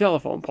into a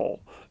telephone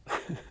pole.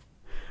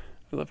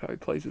 I love how he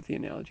plays with the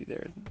analogy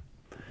there.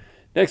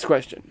 Next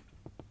question.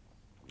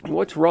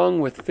 What's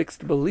wrong with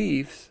fixed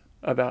beliefs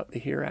about the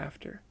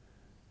hereafter?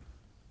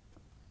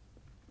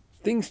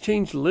 Things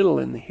change little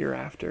in the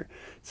hereafter.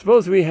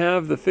 Suppose we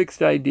have the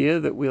fixed idea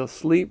that we'll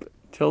sleep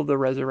till the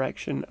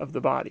resurrection of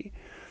the body.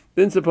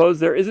 Then suppose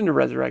there isn't a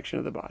resurrection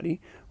of the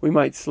body. We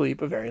might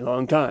sleep a very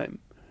long time.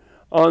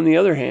 On the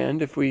other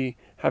hand, if we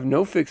have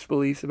no fixed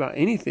beliefs about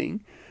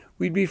anything,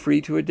 we'd be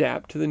free to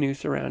adapt to the new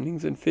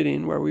surroundings and fit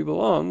in where we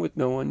belong with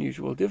no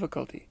unusual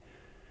difficulty.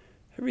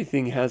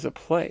 Everything has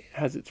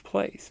its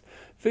place.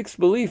 Fixed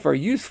beliefs are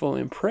useful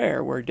in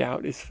prayer where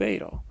doubt is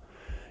fatal.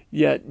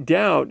 Yet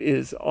doubt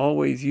is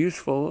always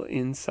useful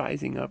in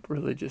sizing up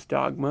religious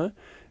dogma,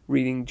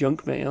 reading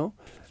junk mail,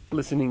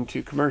 listening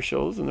to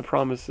commercials, and the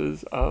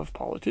promises of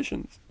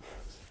politicians.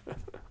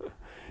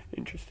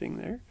 Interesting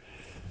there.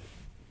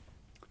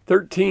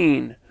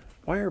 13.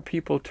 Why are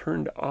people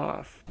turned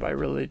off by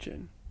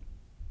religion?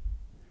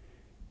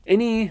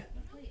 Any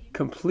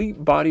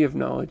complete body of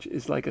knowledge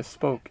is like a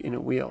spoke in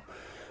a wheel,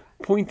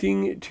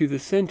 pointing to the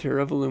center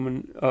of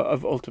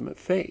ultimate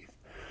faith.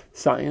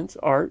 Science,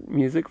 art,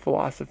 music,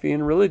 philosophy,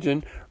 and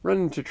religion run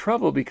into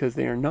trouble because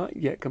they are not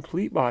yet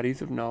complete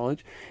bodies of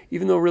knowledge,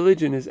 even though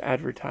religion is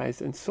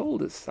advertised and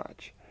sold as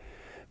such.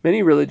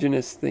 Many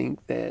religionists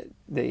think that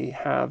they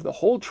have the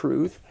whole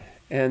truth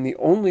and the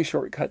only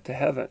shortcut to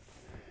heaven.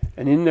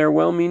 And in their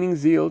well-meaning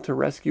zeal to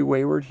rescue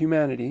wayward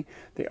humanity,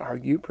 they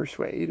argue,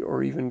 persuade,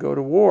 or even go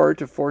to war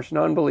to force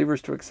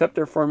non-believers to accept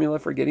their formula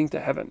for getting to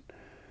heaven.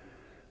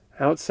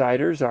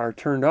 Outsiders are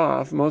turned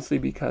off mostly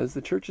because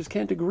the churches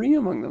can't agree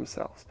among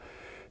themselves.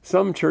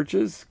 Some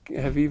churches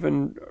have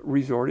even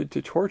resorted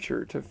to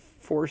torture to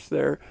force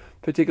their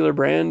particular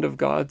brand of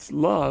God's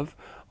love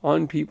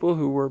on people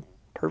who were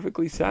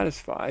perfectly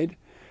satisfied,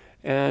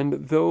 and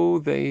though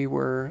they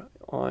were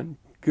on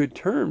good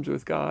terms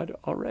with God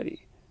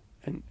already,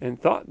 and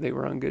thought they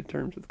were on good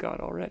terms with God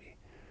already.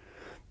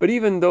 But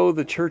even though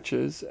the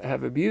churches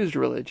have abused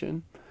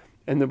religion,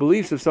 and the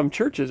beliefs of some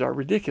churches are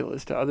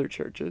ridiculous to other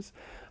churches,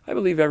 I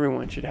believe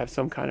everyone should have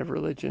some kind of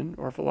religion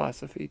or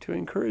philosophy to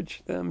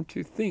encourage them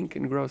to think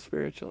and grow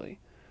spiritually.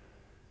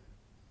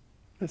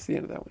 That's the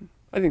end of that one.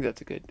 I think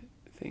that's a good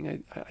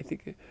thing. I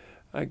think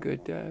a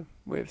good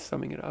way of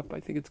summing it up. I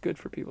think it's good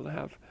for people to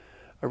have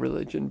a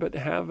religion, but to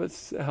have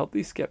a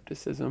healthy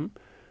skepticism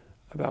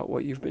about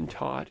what you've been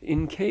taught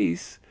in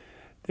case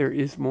there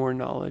is more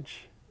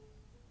knowledge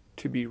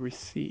to be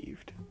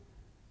received.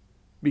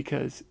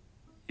 Because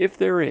if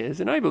there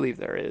is, and I believe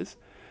there is,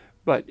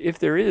 but if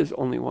there is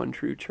only one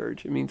true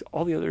church, it means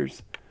all the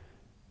others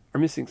are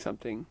missing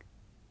something.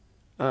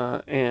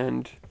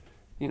 And,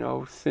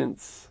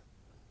 since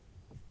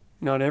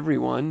not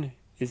everyone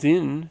is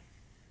in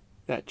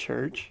that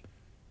church,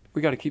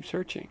 we got to keep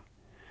searching.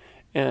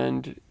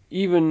 And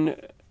even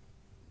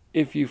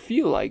if you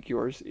feel like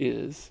yours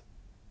is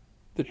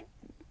the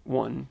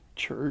one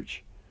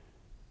church,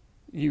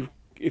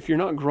 if you're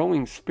not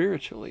growing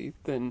spiritually,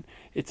 then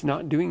it's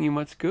not doing you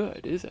much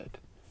good, is it?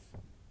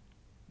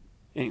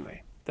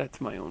 Anyway, that's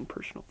my own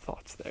personal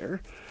thoughts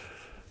there.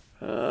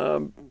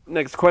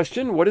 Next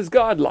question. What is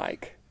God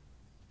like?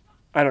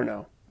 I don't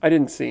know. I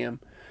didn't see him.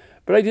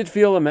 But I did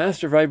feel a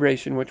master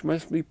vibration which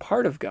must be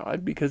part of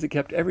God because it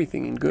kept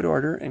everything in good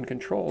order and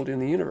controlled in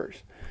the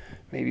universe.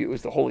 Maybe it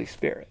was the Holy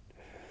Spirit.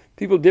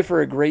 People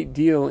differ a great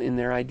deal in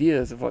their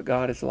ideas of what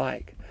God is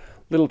like.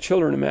 Little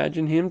children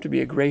imagine him to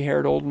be a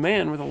gray-haired old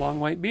man with a long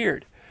white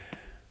beard.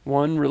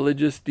 One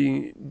religious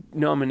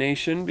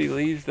denomination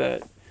believes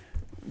that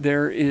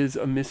there is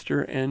a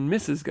Mr. and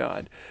Mrs.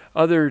 God.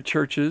 Other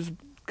churches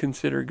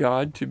consider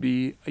God to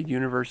be a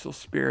universal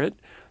spirit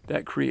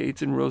that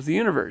creates and rules the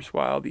universe,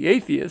 while the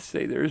atheists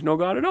say there is no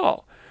God at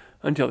all,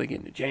 until they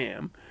get in a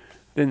jam.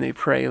 Then they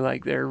pray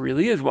like there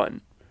really is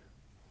one.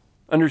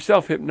 Under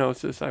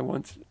self-hypnosis, I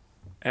once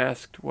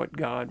asked what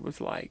God was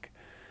like.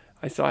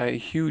 I saw a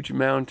huge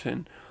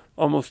mountain,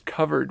 almost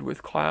covered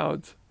with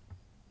clouds.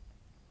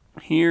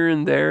 Here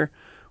and there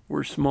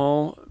were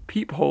small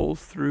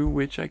peepholes through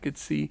which I could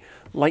see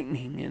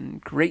lightning and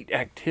great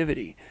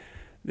activity.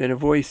 Then a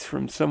voice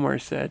from somewhere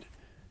said,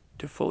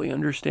 "To fully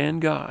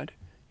understand God,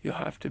 you'll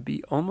have to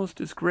be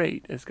almost as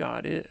great as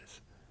God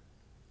is."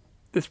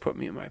 This put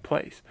me in my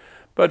place.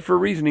 But for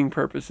reasoning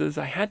purposes,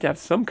 I had to have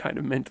some kind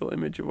of mental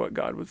image of what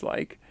God was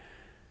like.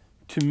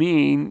 To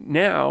me,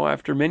 now,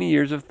 after many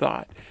years of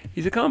thought,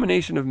 he's a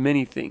combination of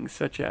many things,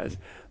 such as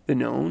the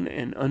known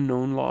and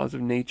unknown laws of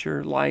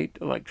nature, light,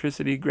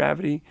 electricity,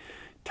 gravity,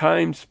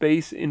 time,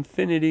 space,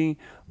 infinity,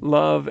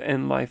 love,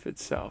 and life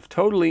itself.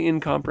 Totally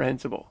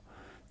incomprehensible.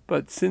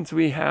 But since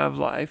we have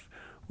life,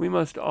 we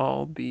must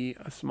all be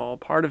a small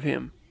part of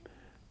him.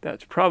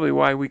 That's probably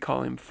why we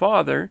call him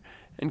Father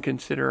and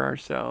consider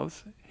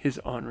ourselves his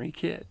ornery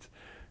kids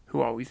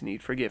who always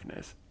need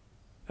forgiveness.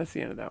 That's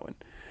the end of that one.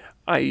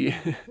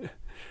 I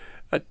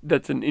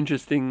that's an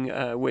interesting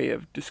way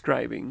of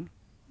describing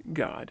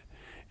God.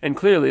 And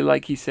clearly,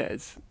 like he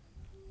says,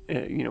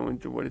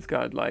 what is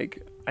God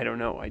like? I don't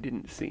know. I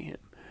didn't see him.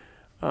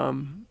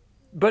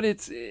 But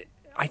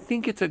I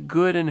think it's a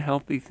good and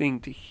healthy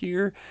thing to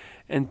hear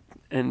and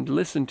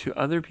listen to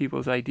other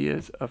people's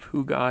ideas of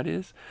who God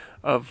is,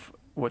 of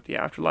what the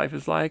afterlife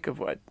is like, of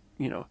what,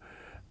 is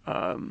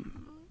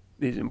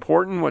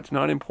important, what's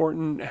not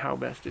important, how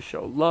best to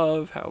show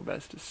love, how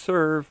best to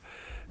serve.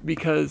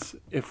 Because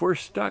if we're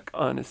stuck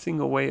on a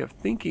single way of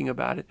thinking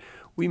about it,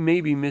 we may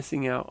be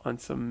missing out on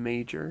some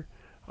major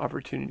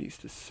opportunities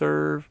to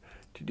serve,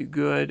 to do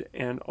good,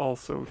 and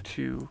also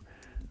to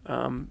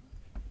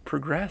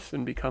progress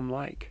and become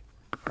like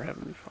our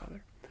Heavenly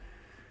Father.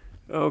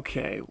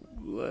 Okay,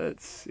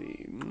 let's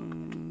see.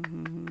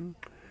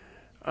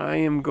 I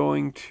am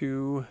going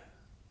to...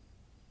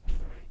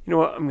 You know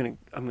what? I'm going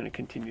to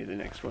continue the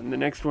next one. The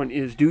next one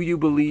is, do you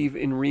believe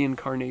in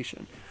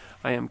reincarnation?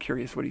 I am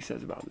curious what he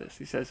says about this.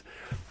 He says,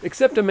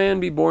 except a man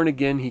be born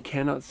again, he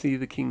cannot see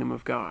the kingdom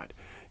of God.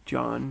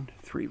 John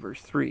 3,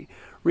 verse 3.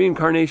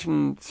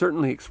 Reincarnation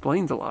certainly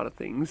explains a lot of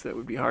things that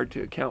would be hard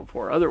to account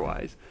for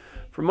otherwise.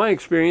 From my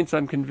experience,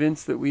 I'm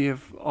convinced that we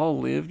have all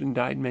lived and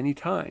died many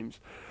times.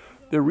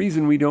 The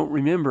reason we don't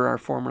remember our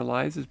former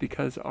lives is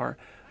because our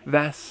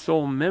vast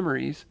soul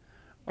memories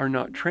are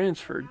not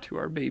transferred to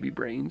our baby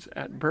brains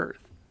at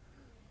birth.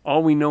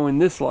 All we know in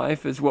this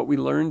life is what we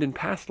learned in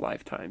past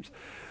lifetimes.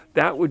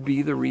 That would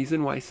be the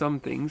reason why some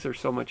things are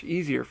so much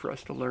easier for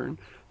us to learn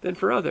than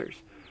for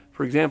others.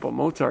 For example,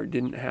 Mozart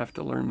didn't have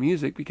to learn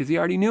music because he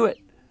already knew it.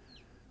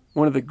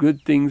 One of the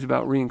good things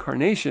about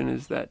reincarnation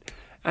is that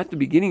at the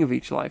beginning of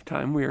each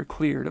lifetime, we are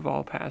cleared of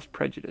all past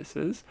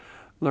prejudices,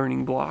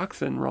 learning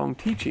blocks, and wrong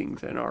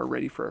teachings, and are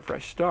ready for a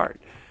fresh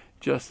start,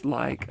 just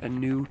like a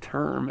new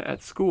term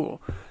at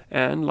school.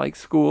 And like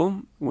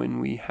school, when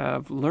we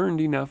have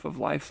learned enough of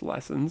life's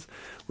lessons,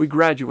 we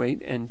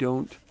graduate and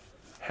don't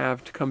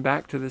have to come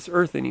back to this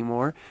earth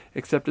anymore,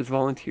 except as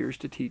volunteers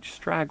to teach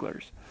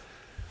stragglers.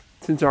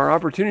 Since our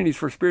opportunities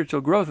for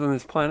spiritual growth on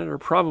this planet are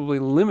probably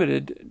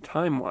limited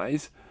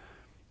time-wise,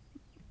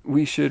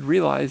 we should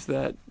realize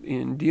that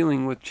in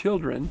dealing with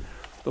children,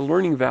 the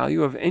learning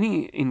value of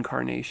any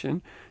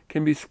incarnation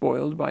can be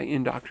spoiled by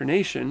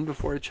indoctrination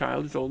before a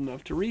child is old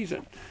enough to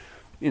reason.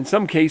 In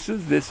some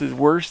cases, this is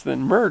worse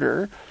than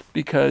murder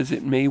because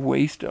it may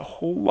waste a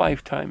whole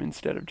lifetime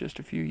instead of just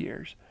a few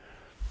years.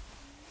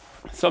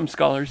 Some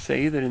scholars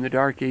say that in the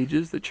Dark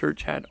Ages, the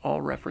church had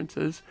all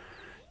references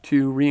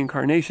to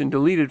reincarnation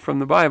deleted from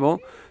the Bible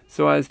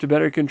so as to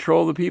better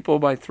control the people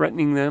by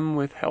threatening them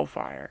with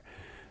hellfire.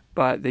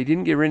 But they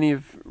didn't get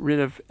rid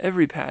of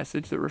every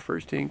passage that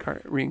refers to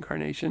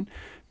reincarnation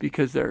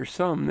because there are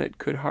some that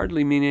could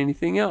hardly mean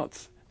anything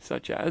else,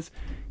 such as,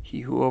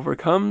 he who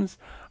overcomes,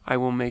 I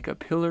will make a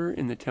pillar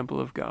in the temple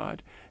of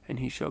God, and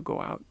he shall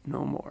go out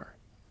no more.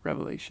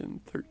 Revelation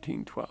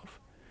 13:12.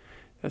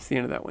 That's the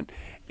end of that one.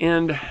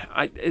 And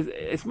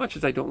as much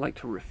as I don't like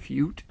to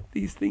refute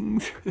these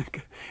things,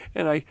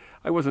 and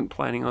I wasn't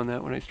planning on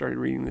that when I started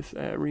reading this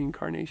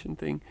reincarnation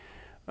thing,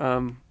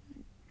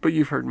 but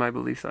you've heard my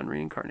beliefs on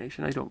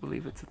reincarnation. I don't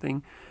believe it's a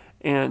thing.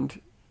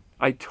 And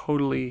I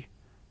totally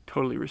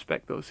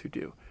respect those who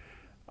do.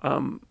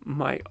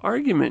 My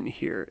argument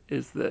here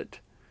is that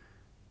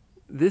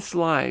this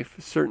life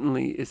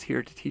certainly is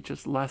here to teach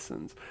us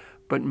lessons,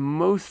 but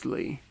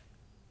mostly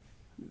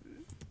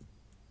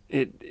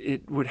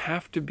it would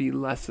have to be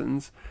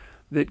lessons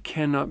that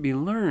cannot be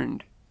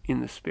learned in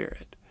the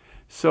spirit.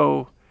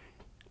 So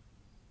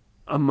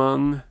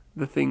among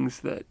the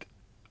things that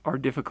are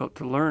difficult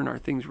to learn are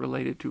things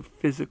related to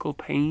physical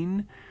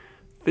pain,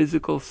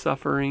 physical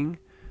suffering,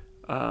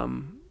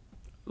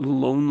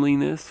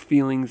 loneliness,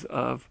 feelings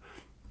of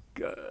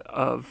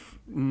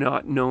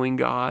not knowing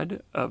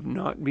God, of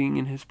not being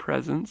in his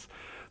presence.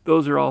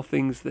 Those are all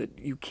things that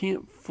you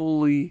can't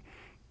fully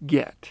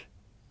get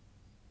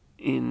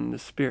in the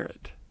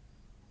spirit.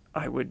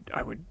 I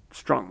would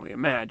strongly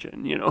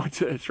imagine,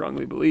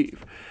 strongly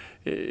believe.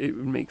 It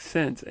would make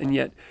sense. And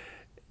yet,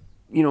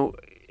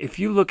 if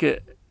you look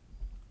at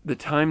the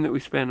time that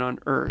we spend on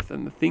earth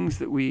and the things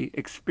that we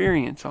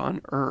experience on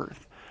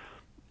earth,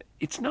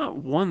 it's not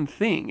one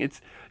thing.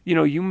 It's,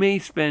 you may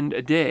spend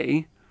a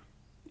day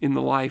in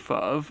the life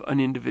of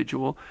an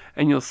individual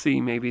and you'll see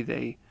maybe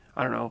they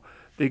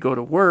go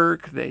to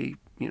work, they,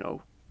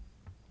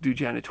 do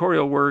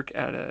janitorial work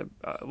at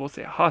we'll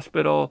say a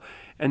hospital,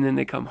 and then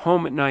they come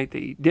home at night, they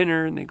eat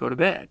dinner, and they go to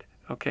bed.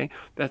 Okay?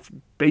 That's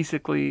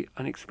basically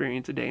an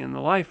experience a day in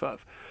the life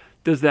of.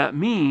 Does that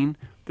mean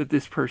that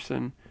this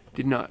person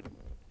did not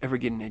ever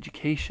get an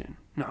education?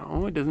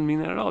 No, it doesn't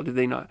mean that at all. Did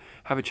they not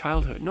have a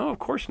childhood? No, of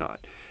course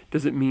not.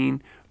 Does it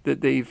mean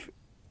that they've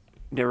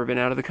never been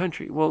out of the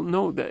country? Well,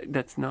 no,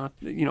 that's not,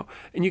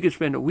 and you could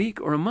spend a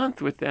week or a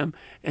month with them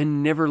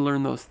and never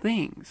learn those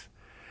things.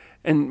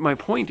 And my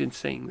point in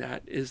saying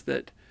that is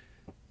that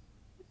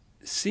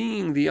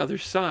seeing the other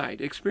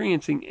side,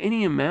 experiencing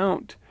any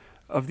amount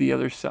of the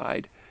other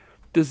side,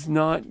 does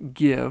not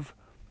give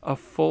a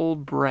full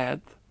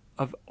breadth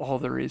of all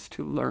there is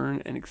to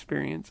learn and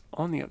experience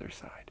on the other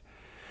side.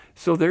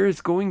 So there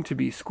is going to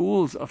be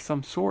schools of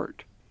some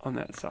sort on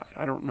that side.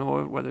 I don't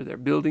know whether they're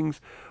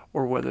buildings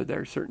or whether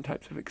they're certain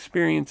types of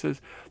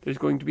experiences. There's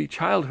going to be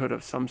childhood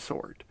of some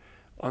sort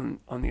on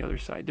the other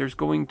side. There's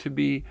going to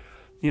be,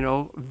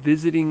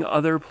 visiting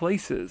other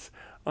places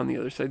on the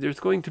other side. There's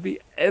going to be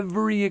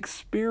every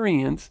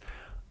experience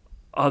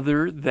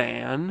other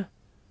than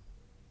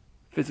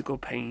physical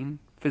pain,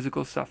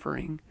 physical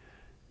suffering,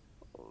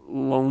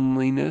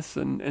 loneliness,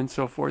 and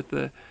so forth.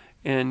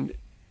 And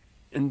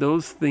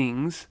those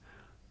things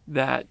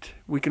that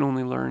we can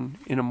only learn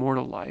in a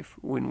mortal life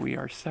when we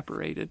are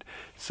separated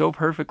so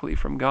perfectly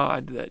from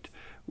God that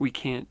we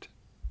can't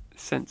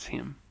sense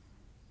Him,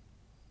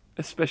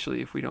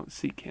 especially if we don't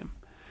seek Him.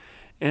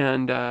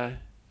 And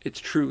it's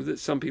true that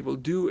some people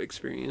do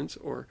experience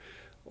or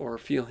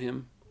feel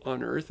Him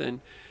on earth,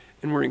 and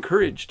we're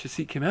encouraged to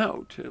seek Him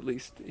out. At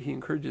least He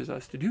encourages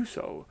us to do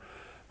so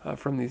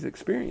from these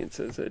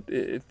experiences.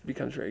 It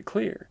becomes very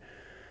clear.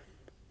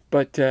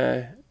 But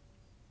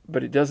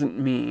it doesn't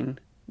mean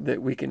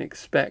that we can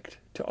expect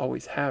to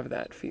always have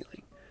that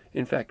feeling.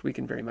 In fact, we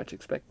can very much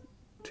expect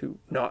to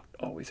not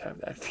always have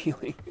that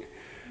feeling.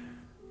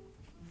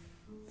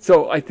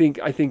 So I think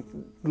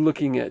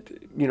looking at,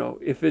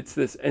 if it's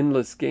this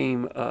endless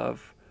game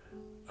of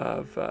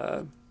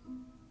what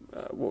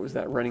was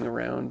that, running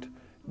around,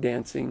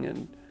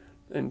 dancing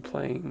and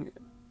playing,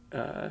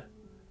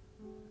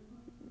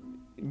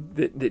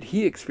 that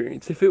he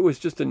experienced, if it was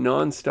just a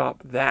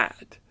nonstop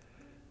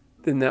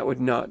then that would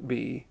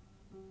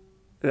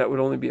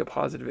only be a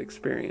positive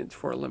experience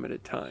for a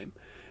limited time.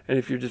 And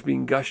if you're just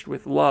being gushed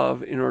with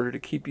love in order to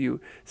keep you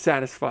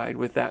satisfied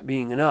with that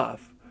being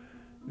enough,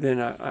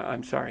 then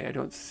I'm sorry, I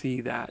don't see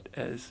that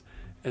as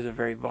a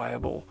very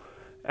viable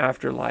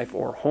afterlife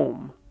or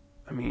home.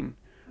 I mean,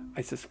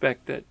 I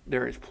suspect that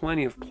there is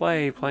plenty of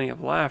play, plenty of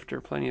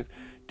laughter, plenty of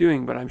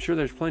doing, but I'm sure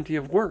there's plenty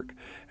of work,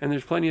 and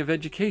there's plenty of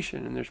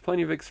education, and there's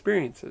plenty of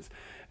experiences,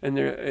 and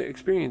they're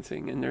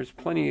experiencing, and there's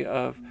plenty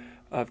of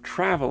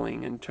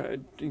traveling and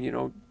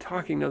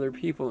talking to other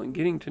people and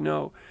getting to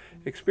know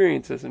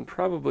experiences, and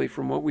probably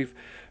from what we've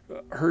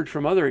heard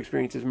from other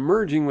experiences,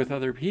 merging with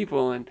other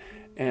people and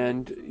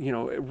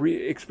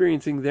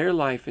experiencing their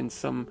life in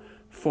some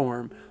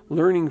form,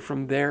 learning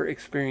from their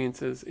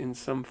experiences in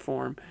some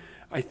form.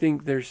 I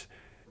think there's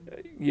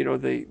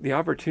the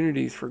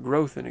opportunities for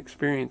growth and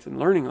experience and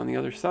learning on the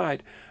other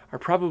side are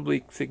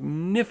probably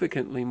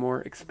significantly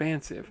more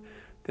expansive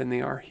than they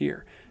are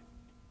here.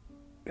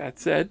 That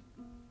said,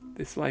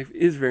 this life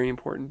is very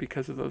important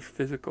because of those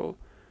physical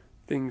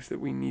things that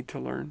we need to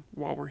learn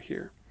while we're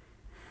here.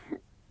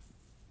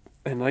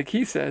 And like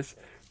he says,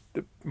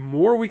 the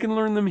more we can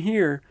learn them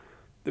here,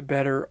 the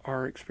better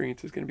our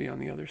experience is going to be on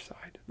the other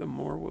side. The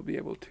more we'll be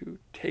able to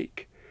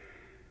take,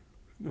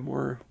 the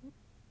more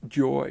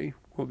joy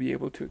we'll be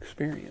able to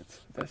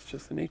experience. That's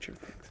just the nature of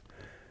things.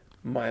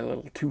 My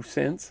little 2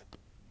 cents.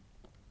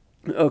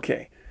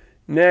 Okay,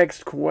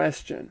 next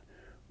question.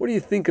 What do you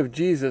think of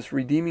Jesus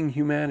redeeming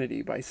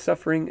humanity by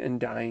suffering and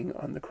dying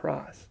on the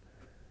cross?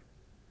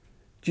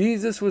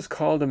 Jesus was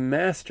called a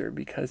master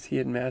because he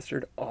had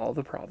mastered all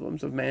the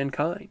problems of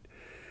mankind.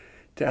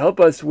 To help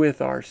us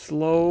with our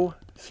slow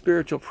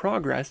spiritual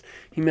progress,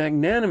 he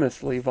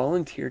magnanimously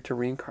volunteered to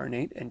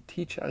reincarnate and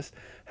teach us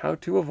how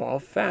to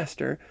evolve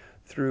faster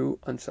through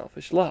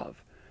unselfish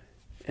love.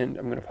 And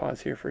I'm going to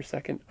pause here for a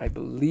second. I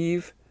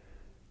believe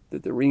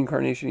that the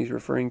reincarnation he's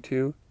referring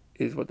to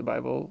is what the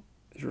Bible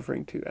is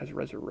referring to as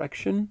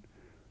resurrection.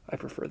 I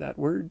prefer that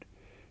word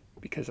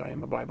because I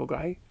am a Bible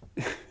guy.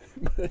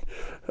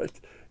 but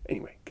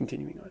anyway,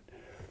 continuing on.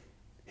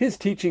 His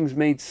teachings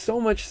made so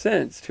much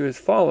sense to his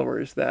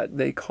followers that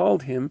they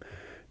called him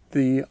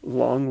the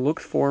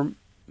long-looked-for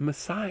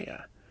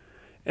Messiah.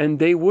 And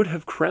they would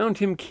have crowned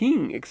him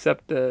king,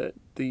 except the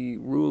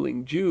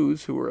ruling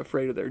Jews, who were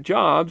afraid of their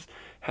jobs,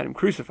 had him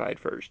crucified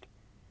first.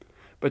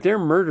 But their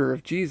murder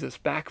of Jesus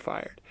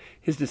backfired.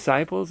 His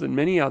disciples and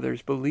many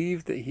others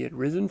believed that he had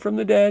risen from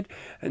the dead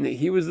and that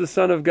he was the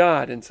Son of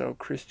God, and so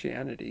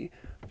Christianity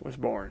was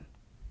born.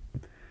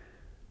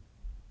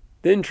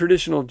 Then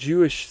traditional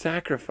Jewish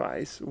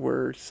sacrifice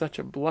were such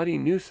a bloody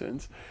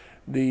nuisance,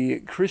 the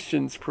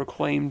Christians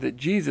proclaimed that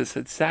Jesus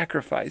had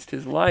sacrificed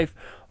his life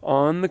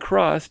on the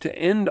cross to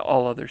end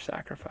all other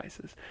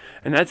sacrifices.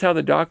 And that's how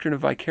the doctrine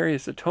of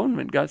vicarious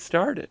atonement got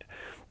started.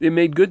 It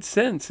made good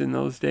sense in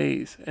those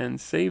days and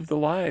saved the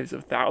lives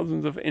of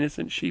thousands of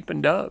innocent sheep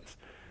and doves.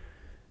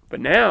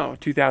 But now,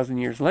 2,000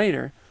 years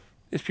later,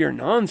 it's pure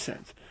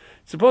nonsense.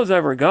 Suppose I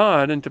were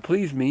God, and to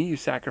please me you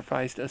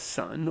sacrificed a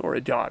son or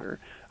a daughter.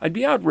 I'd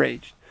be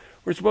outraged.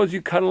 Or suppose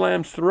you cut a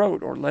lamb's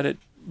throat or let it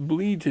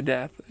bleed to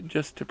death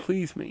just to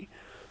please me.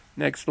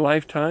 Next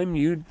lifetime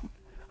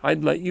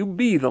I'd let you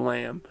be the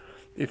lamb.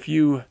 If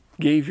you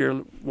gave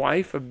your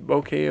wife a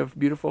bouquet of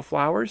beautiful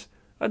flowers,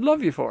 I'd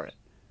love you for it.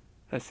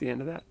 That's the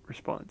end of that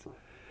response.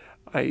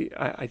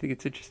 I think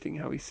it's interesting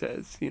how he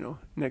says,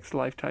 next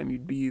lifetime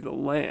you'd be the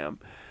lamb.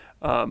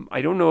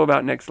 I don't know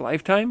about next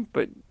lifetime,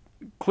 but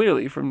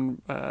clearly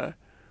from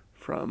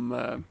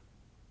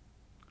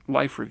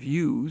life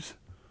reviews,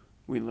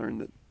 we learn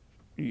that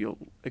you'll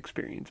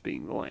experience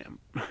being the lamb.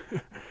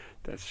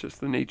 That's just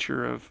the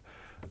nature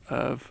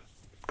of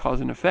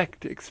cause and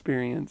effect,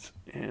 experience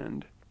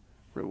and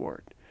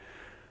reward.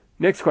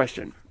 Next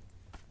question.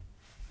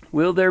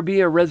 Will there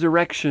be a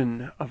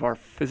resurrection of our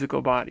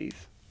physical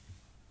bodies?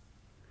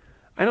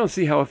 I don't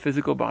see how a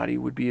physical body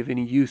would be of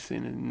any use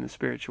in the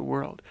spiritual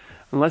world,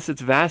 unless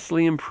it's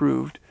vastly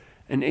improved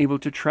and able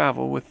to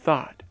travel with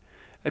thought.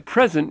 At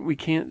present, we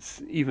can't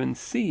even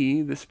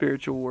see the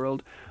spiritual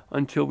world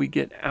until we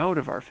get out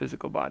of our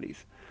physical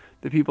bodies.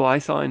 The people I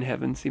saw in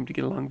heaven seem to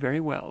get along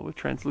very well with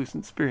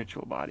translucent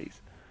spiritual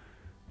bodies.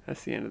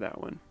 That's the end of that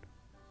one.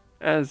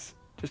 As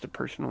just a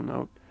personal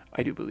note,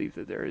 I do believe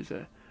that there is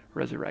a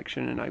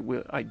resurrection, and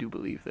I do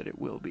believe that it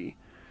will be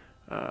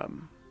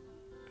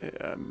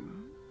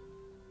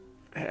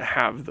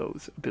have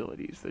those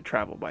abilities that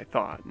travel by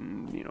thought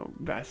and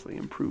vastly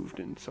improved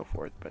and so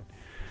forth. But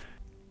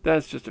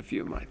that's just a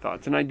few of my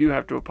thoughts, and I do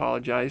have to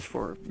apologize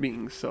for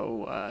being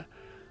so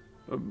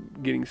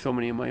getting so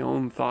many of my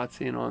own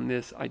thoughts in on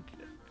this. I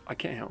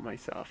can't help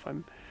myself.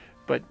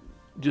 But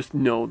just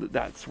know that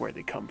that's where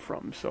they come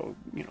from. So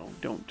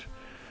don't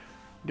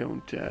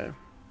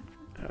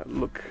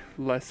look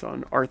less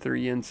on Arthur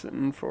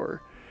Yenson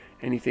for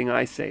anything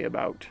I say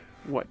about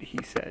what he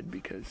said,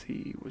 because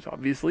he was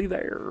obviously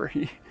there.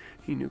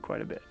 He knew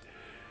quite a bit.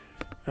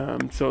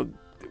 So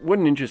what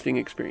an interesting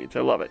experience.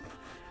 I love it.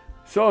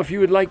 So if you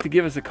would like to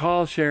give us a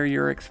call, share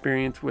your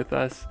experience with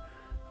us.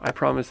 I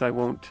promise I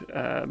won't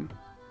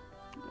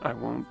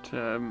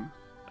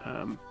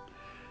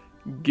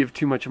give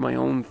too much of my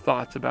own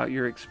thoughts about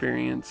your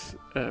experience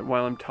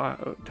while I'm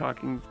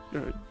talking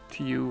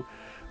to you,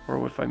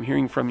 or if I'm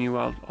hearing from you.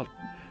 I'll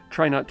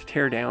try not to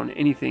tear down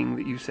anything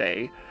that you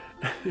say.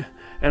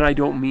 And I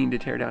don't mean to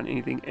tear down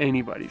anything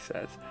anybody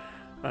says.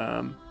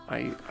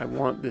 I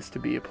want this to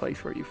be a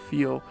place where you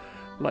feel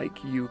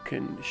like you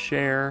can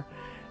share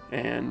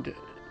and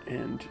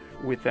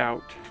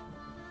without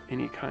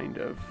any kind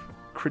of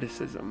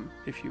criticism,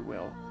 if you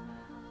will.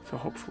 So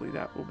hopefully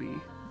that will be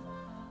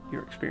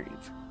your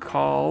experience.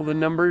 Call the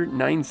number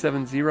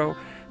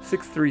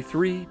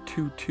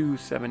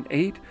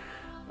 970-633-2278.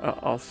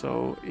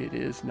 Also, it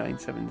is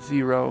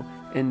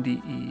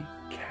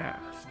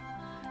 970-NDE-CAST.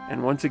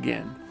 And once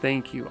again,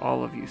 thank you,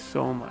 all of you,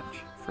 so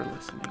much for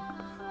listening.